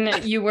it. I mean,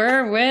 you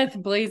were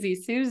with Blazy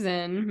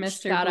Susan,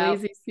 Mr.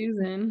 Blazy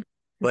Susan.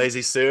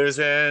 Blazy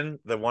Susan,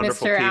 the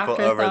wonderful Mr. people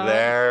Afterthought. over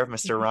there,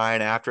 Mr.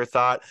 Ryan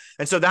Afterthought.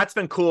 And so that's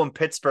been cool in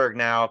Pittsburgh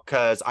now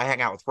because I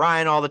hang out with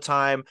Ryan all the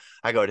time.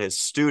 I go to his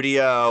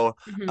studio.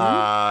 We've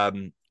got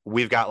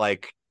we got a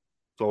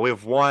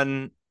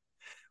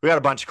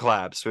bunch of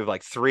collabs. We have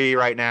like 3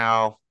 right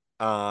now.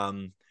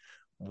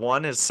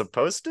 One is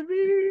supposed to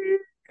be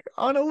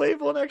on a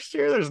label next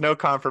year. There's no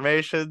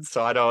confirmation,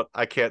 so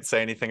I can't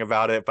say anything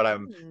about it, but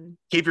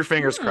keep your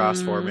fingers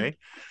crossed for me.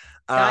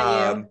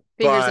 Got you.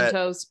 Fingers and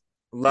toes.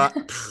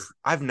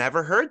 I've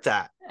never heard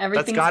that.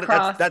 Everything's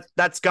crossed.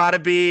 That's got to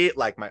be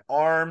like my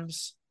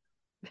arms.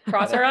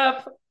 Cross her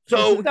up.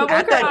 So Double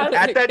at cross.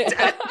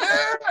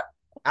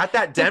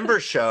 that Denver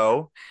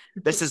show,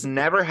 this has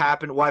never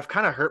happened. Well, I've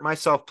kind of hurt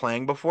myself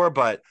playing before,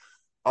 but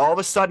all of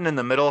a sudden in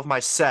the middle of my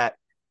set,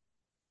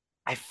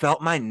 I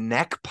felt my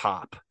neck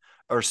pop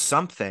or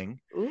something.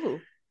 Ooh.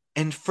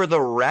 And for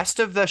the rest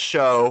of the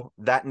show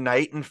that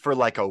night and for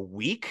like a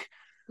week,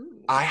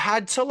 I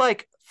had to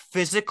like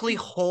physically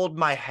hold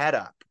my head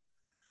up.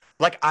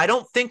 Like, I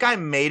don't think I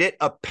made it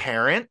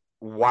apparent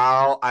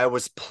while I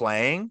was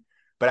playing,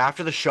 but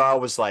after the show, I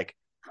was like,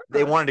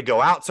 they wanted to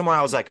go out somewhere.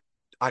 I was like,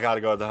 I got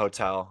to go to the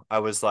hotel. I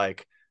was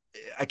like,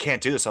 I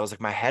can't do this. I was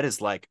like, my head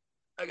is like,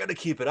 I got to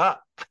keep it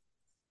up.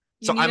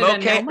 So I'm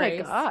okay. Oh my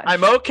gosh.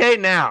 I'm okay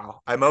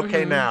now. I'm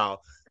okay now,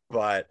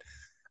 but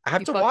I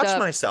have to watch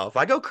myself.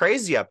 I go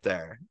crazy up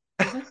there.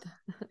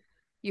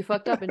 You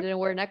fucked up and didn't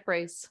wear a neck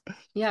brace.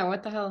 Yeah,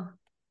 what the hell?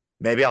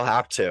 Maybe I'll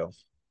have to.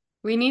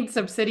 We need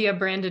Subsidia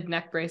branded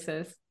neck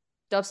braces.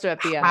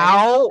 Dubstep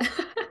FBI.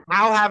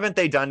 How haven't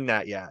they done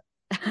that yet?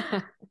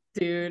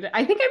 Dude,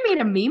 I think I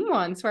made a meme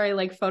once where I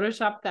like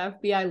photoshopped the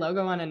FBI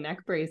logo on a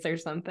neck brace or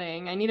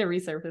something. I need to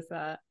resurface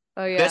that.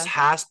 Oh yeah. This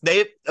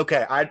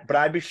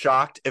I'd be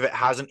shocked if it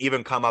hasn't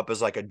even come up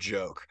as like a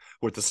joke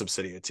with the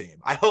Subsidia team.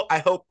 I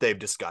hope they've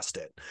discussed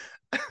it.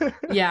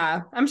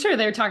 Yeah, I'm sure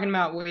they're talking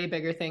about way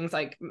bigger things,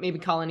 like maybe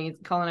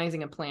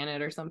colonizing a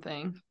planet or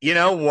something. You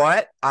know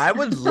what? I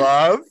would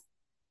love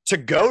to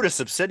go to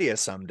Subsidia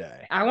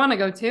someday. I want to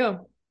go too.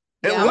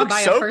 It looks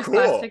buy so a first cool.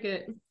 class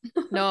ticket.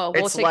 No,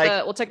 we'll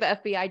take the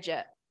FBI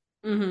jet.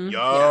 Mm-hmm.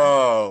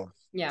 Yo,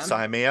 yeah.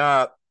 Sign me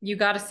up. You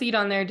got a seat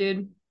on there,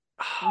 dude.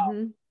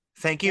 Mm-hmm.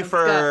 Thank you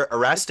for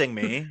arresting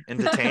me and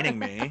detaining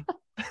me.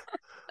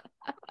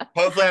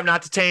 Hopefully I'm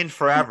not detained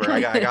forever.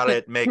 I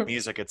gotta make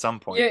music at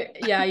some point.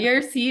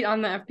 Your seat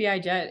on the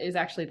FBI jet is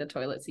actually the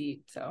toilet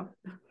seat. So.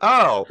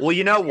 Oh, well,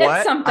 you know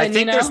what? I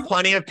think there's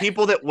plenty of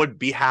people that would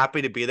be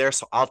happy to be there,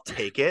 so I'll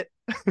take it.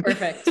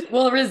 Perfect.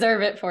 We'll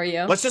reserve it for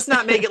you. Let's just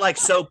not make it like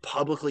so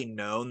publicly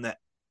known that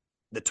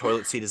the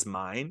toilet seat is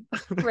mine.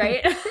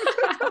 Right.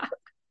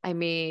 I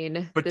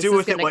mean, but do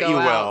with it what you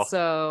will.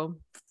 So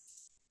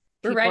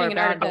we're writing an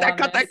article.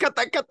 Cut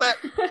that.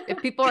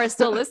 If people are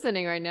still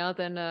listening right now,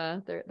 then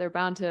they're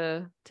bound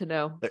to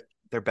know.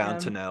 They're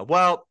bound to know.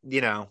 Well,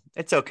 you know,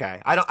 it's okay.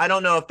 I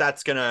don't know if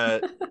that's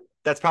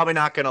probably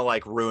not gonna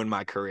like ruin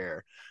my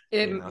career.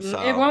 It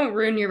won't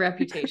ruin your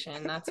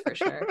reputation, that's for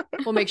sure.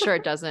 We'll make sure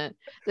it doesn't.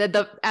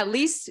 At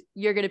least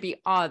you're gonna be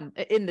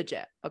in the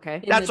jet,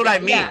 okay? That's what I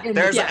mean. Yeah,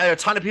 there's a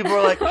ton of people who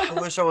are like, I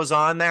wish I was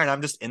on there, and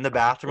I'm just in the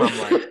bathroom. I'm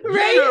like,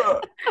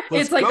 right?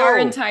 It's like our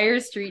entire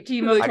street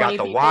team of 20 got the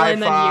people, Wi-Fi.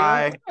 and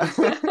then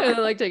you. And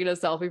like taking a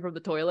selfie from the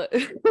toilet.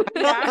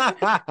 Yeah.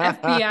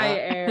 FBI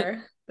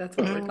Air. That's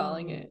what we're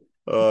calling it.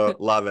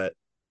 Love it.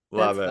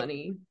 Love it.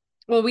 Funny.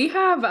 Well, we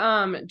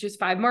have just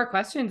 5 more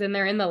questions and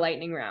they're in the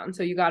lightning round.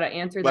 So you got to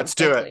answer them. Let's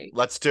quickly.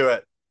 do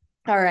it.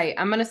 All right.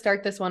 I'm going to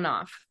start this one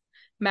off.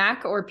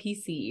 Mac or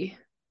PC?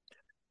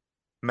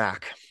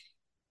 Mac.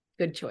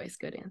 Good choice.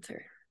 Good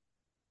answer.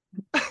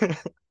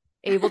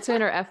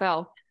 Ableton or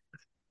FL?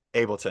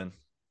 Ableton.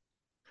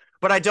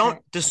 But I don't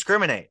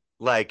discriminate.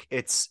 Like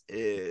it's,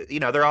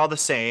 they're all the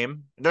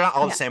same. They're not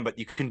all the same, but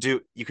you can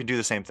do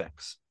the same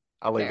things.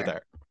 I'll leave it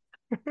there.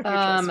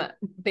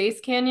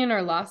 Base Canyon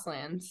or Lost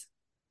Lands?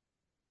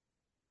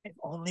 I've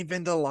only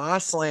been to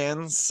Lost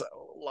Lands.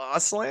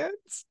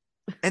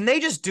 And they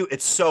just do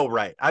it's so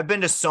right. I've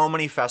been to so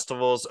many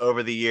festivals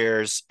over the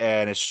years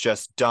and it's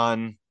just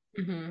done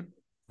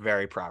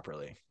very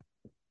properly.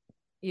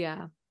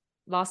 Yeah.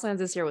 Lost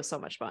Lands this year was so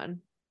much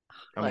fun.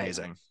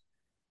 Amazing.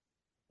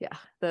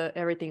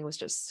 Everything was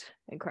just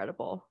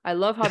incredible. I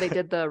love how they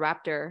did the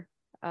Raptor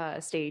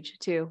stage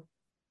too.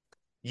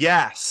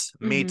 Yes,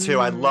 me too.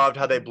 I loved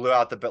how they blew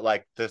out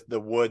the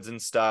woods and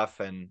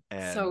stuff, and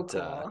so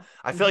cool.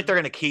 I feel like they're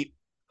gonna keep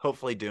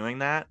hopefully doing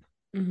that.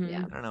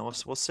 Yeah, I don't know.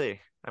 We'll see.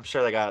 I'm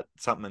sure they got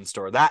something in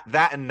store.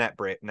 That and neck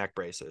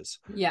braces.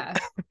 Yeah.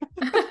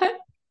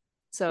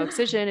 So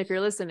Excision, if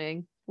you're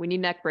listening, we need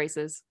neck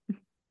braces.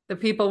 The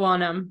people want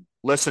them.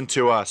 Listen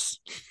to us.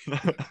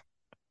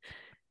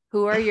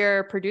 Who are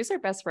your producer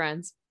best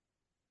friends?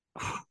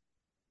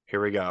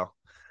 Here we go.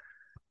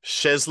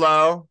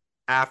 Shizlo,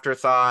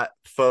 Afterthought,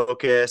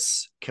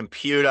 Focus,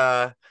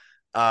 Computer.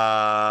 Crap.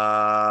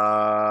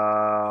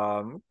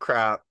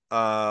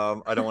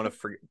 I don't want to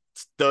forget.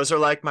 Those are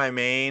like my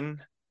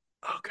main.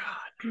 Oh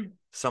God,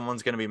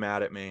 someone's gonna be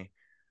mad at me.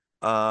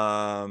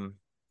 I'll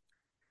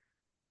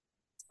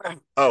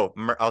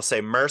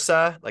say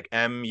MURSA, like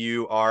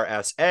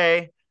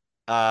MURSA.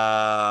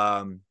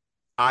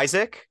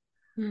 Isaac.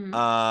 I'm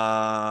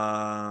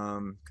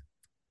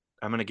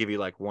gonna give you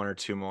like 1 or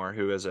 2 more.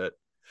 Who is it?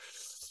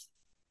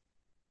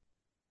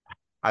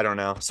 I don't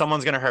know.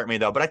 Someone's gonna hurt me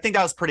though, but I think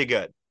that was pretty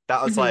good.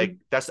 That was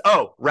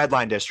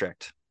Redline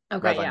District.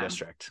 Okay, Red Line yeah.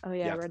 District. Oh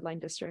yeah, Yep, Red Line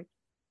District.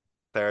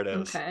 there it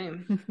is. Okay.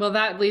 Well,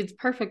 that leads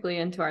perfectly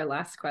into our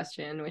last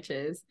question, which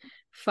is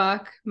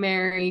fuck,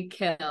 marry,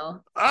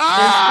 kill.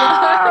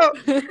 Ah!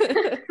 Okay,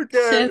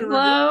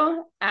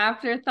 Shizlo,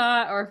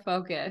 Afterthought, or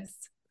Focus?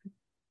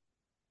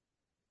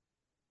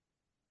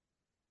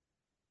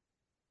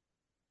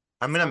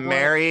 I'm gonna Someone-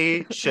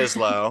 marry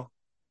Shizlo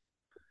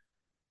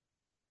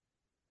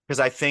because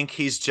I think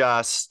he's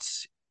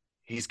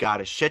got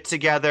his shit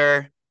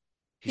together.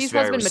 He's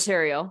very husband res-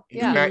 material.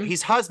 He's, Yeah.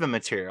 he's husband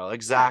material,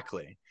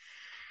 exactly.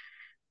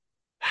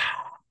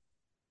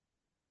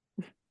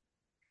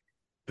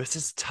 This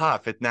is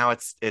tough.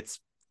 It's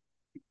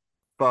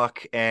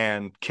fuck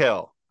and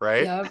kill,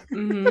 right? Yep.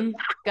 Mm-hmm.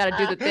 Got to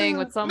do the thing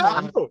with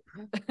someone. No.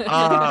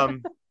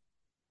 Um,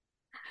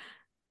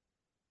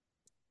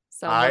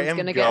 I Someone's am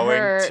gonna get going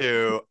hurt.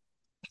 to.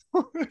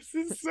 This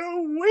is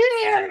so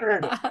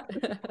weird.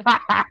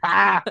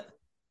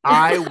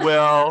 I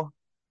will.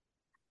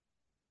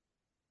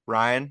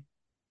 Ryan,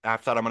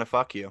 after that, I'm gonna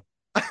fuck you.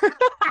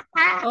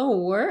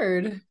 Oh,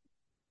 word.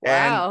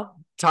 Wow.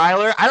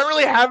 Tyler, I don't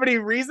really have any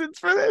reasons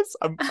for this.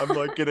 I'm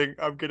like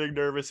I'm getting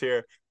nervous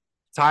here.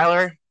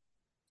 Tyler,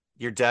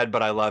 you're dead,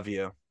 but I love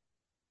you.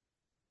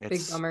 Big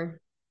bummer.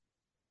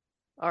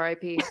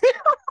 R.I.P.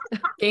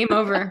 Game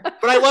over.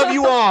 But I love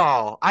you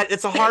all.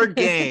 It's a hard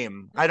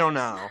game. I don't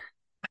know.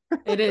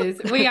 It is.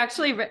 We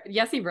actually,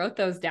 Yessie wrote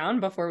those down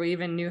before we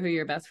even knew who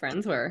your best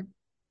friends were.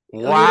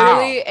 Wow.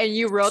 Literally, and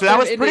you wrote So that them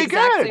was in the pretty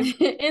exact good.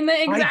 same. In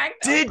the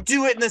exact. I did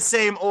do it in the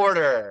same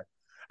order.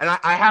 And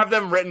I have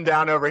them written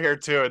down over here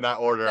too in that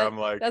order. I'm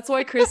like, That's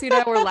why Chrissy and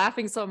I were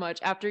laughing so much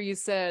after you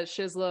said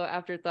Shizlo,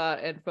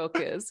 Afterthought, and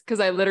Focus, because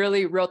I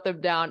literally wrote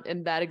them down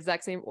in that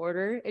exact same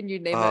order, and you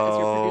named that as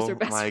your producer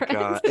best my friend.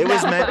 God.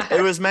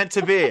 It was meant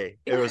to be.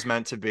 It was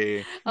meant to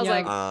be. I was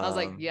Yeah.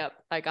 like, yep,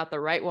 I got the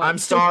right one. I'm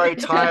sorry,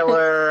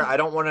 Tyler. I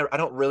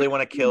don't really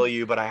want to kill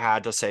you, but I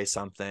had to say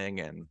something.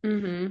 And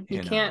Mm-hmm.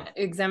 You know. can't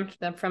exempt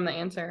them from the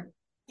answer.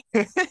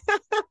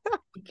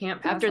 You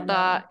can't pass on that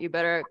Afterthought, you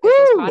better get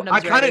Woo! those condoms I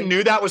kind of ready.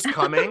 knew that was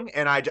coming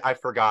and I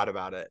forgot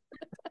about it.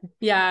 one.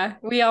 Yeah,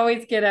 we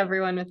always get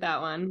everyone with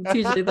that one. It's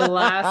usually the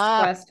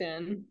last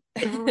question.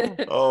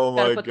 Oh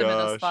Gotta my put them in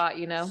the gosh. spot,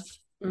 you know.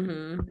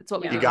 Mm-hmm. It's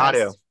what we Yeah. do. You got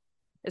to. best,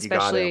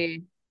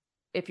 especially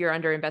if you're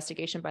under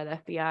investigation by the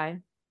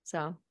FBI.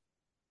 So,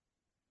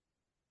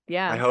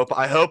 yeah.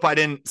 I hope I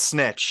didn't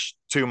snitch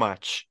too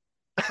much.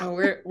 Oh,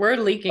 we're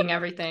leaking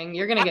everything.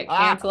 You're gonna get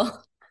canceled.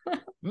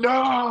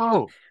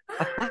 No.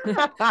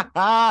 Yeah,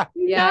 Not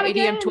ADM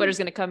again. Twitter's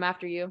gonna come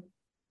after you.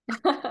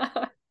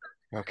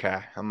 Okay,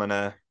 I'm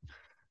gonna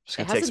just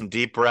It gonna take hasn't- some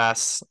deep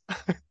breaths.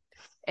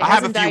 It I have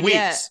a hasn't few died weeks.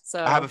 yet,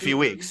 so I have a few Mhm.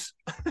 weeks.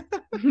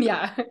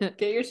 Yeah,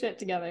 get your shit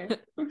together.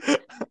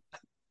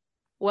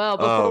 Well,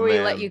 before Oh, we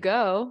let man. you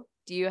go,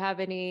 do you have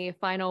any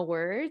final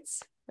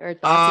words or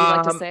thoughts you'd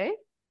like to say?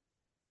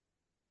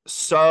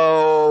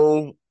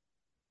 So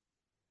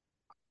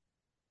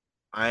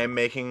I'm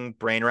making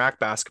Brain Rack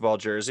basketball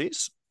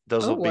jerseys.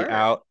 Those Oh, will be word.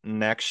 out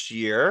next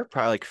year,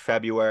 probably like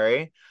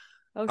February.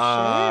 Oh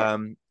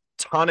shit.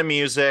 Ton of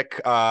music.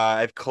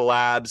 I have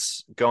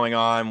collabs going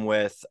on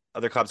with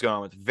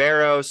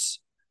Veros,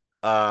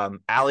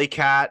 Alley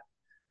Cat,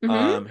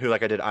 Mhm. who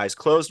like I did Eyes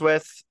Closed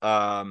with,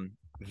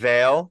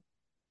 Vale.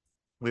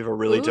 We have a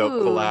really dope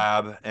Ooh.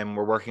 collab, and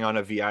we're working on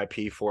a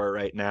VIP for it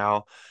right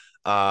now.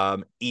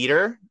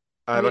 Eater,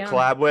 I have Oh, a yeah.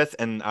 collab with,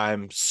 and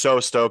I'm so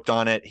stoked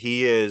on it.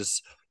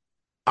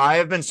 I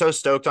have been so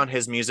stoked on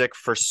his music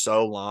for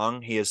so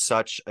long. He is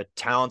such a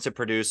talented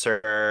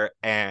producer,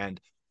 and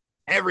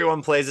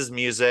everyone plays his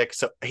music.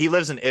 So he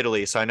lives in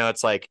Italy, so I know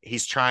it's like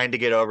he's trying to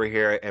get over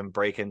here and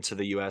break into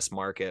the US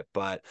market,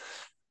 but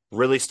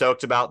really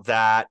stoked about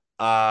that.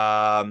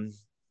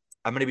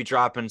 I'm going to be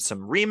dropping some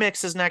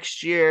remixes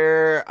next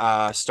year,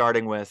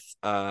 starting with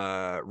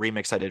a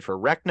remix I did for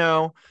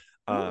Recno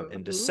in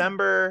Ooh.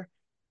 December.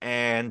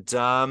 And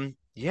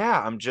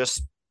yeah, I'm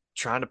just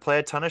trying to play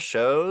a ton of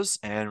shows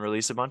and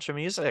release a bunch of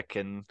music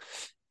and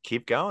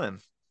keep going.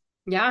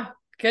 Yeah,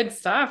 good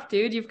stuff,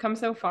 dude. You've come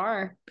so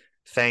far.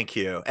 Thank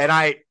you. And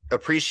I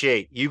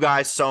appreciate you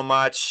guys so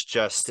much.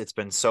 Just it's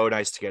been so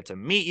nice to get to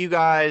meet you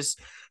guys.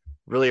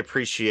 Really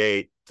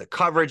appreciate the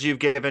coverage you've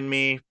given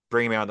me,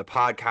 bringing me on the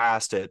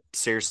podcast. It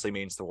seriously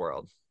means the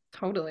world.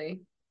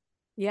 Totally.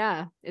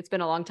 Yeah, it's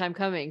been a long time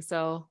coming.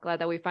 So glad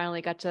that we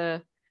finally got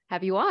to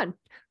have you on.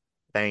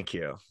 Thank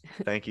you.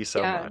 Thank you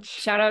so Yeah. much.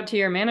 Shout out to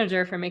your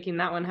manager for making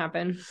that one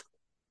happen.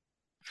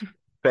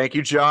 Thank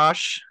you,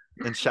 Josh.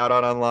 And shout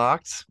out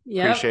Unlocked.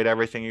 Yep. Appreciate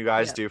everything you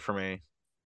guys Yep. do for me.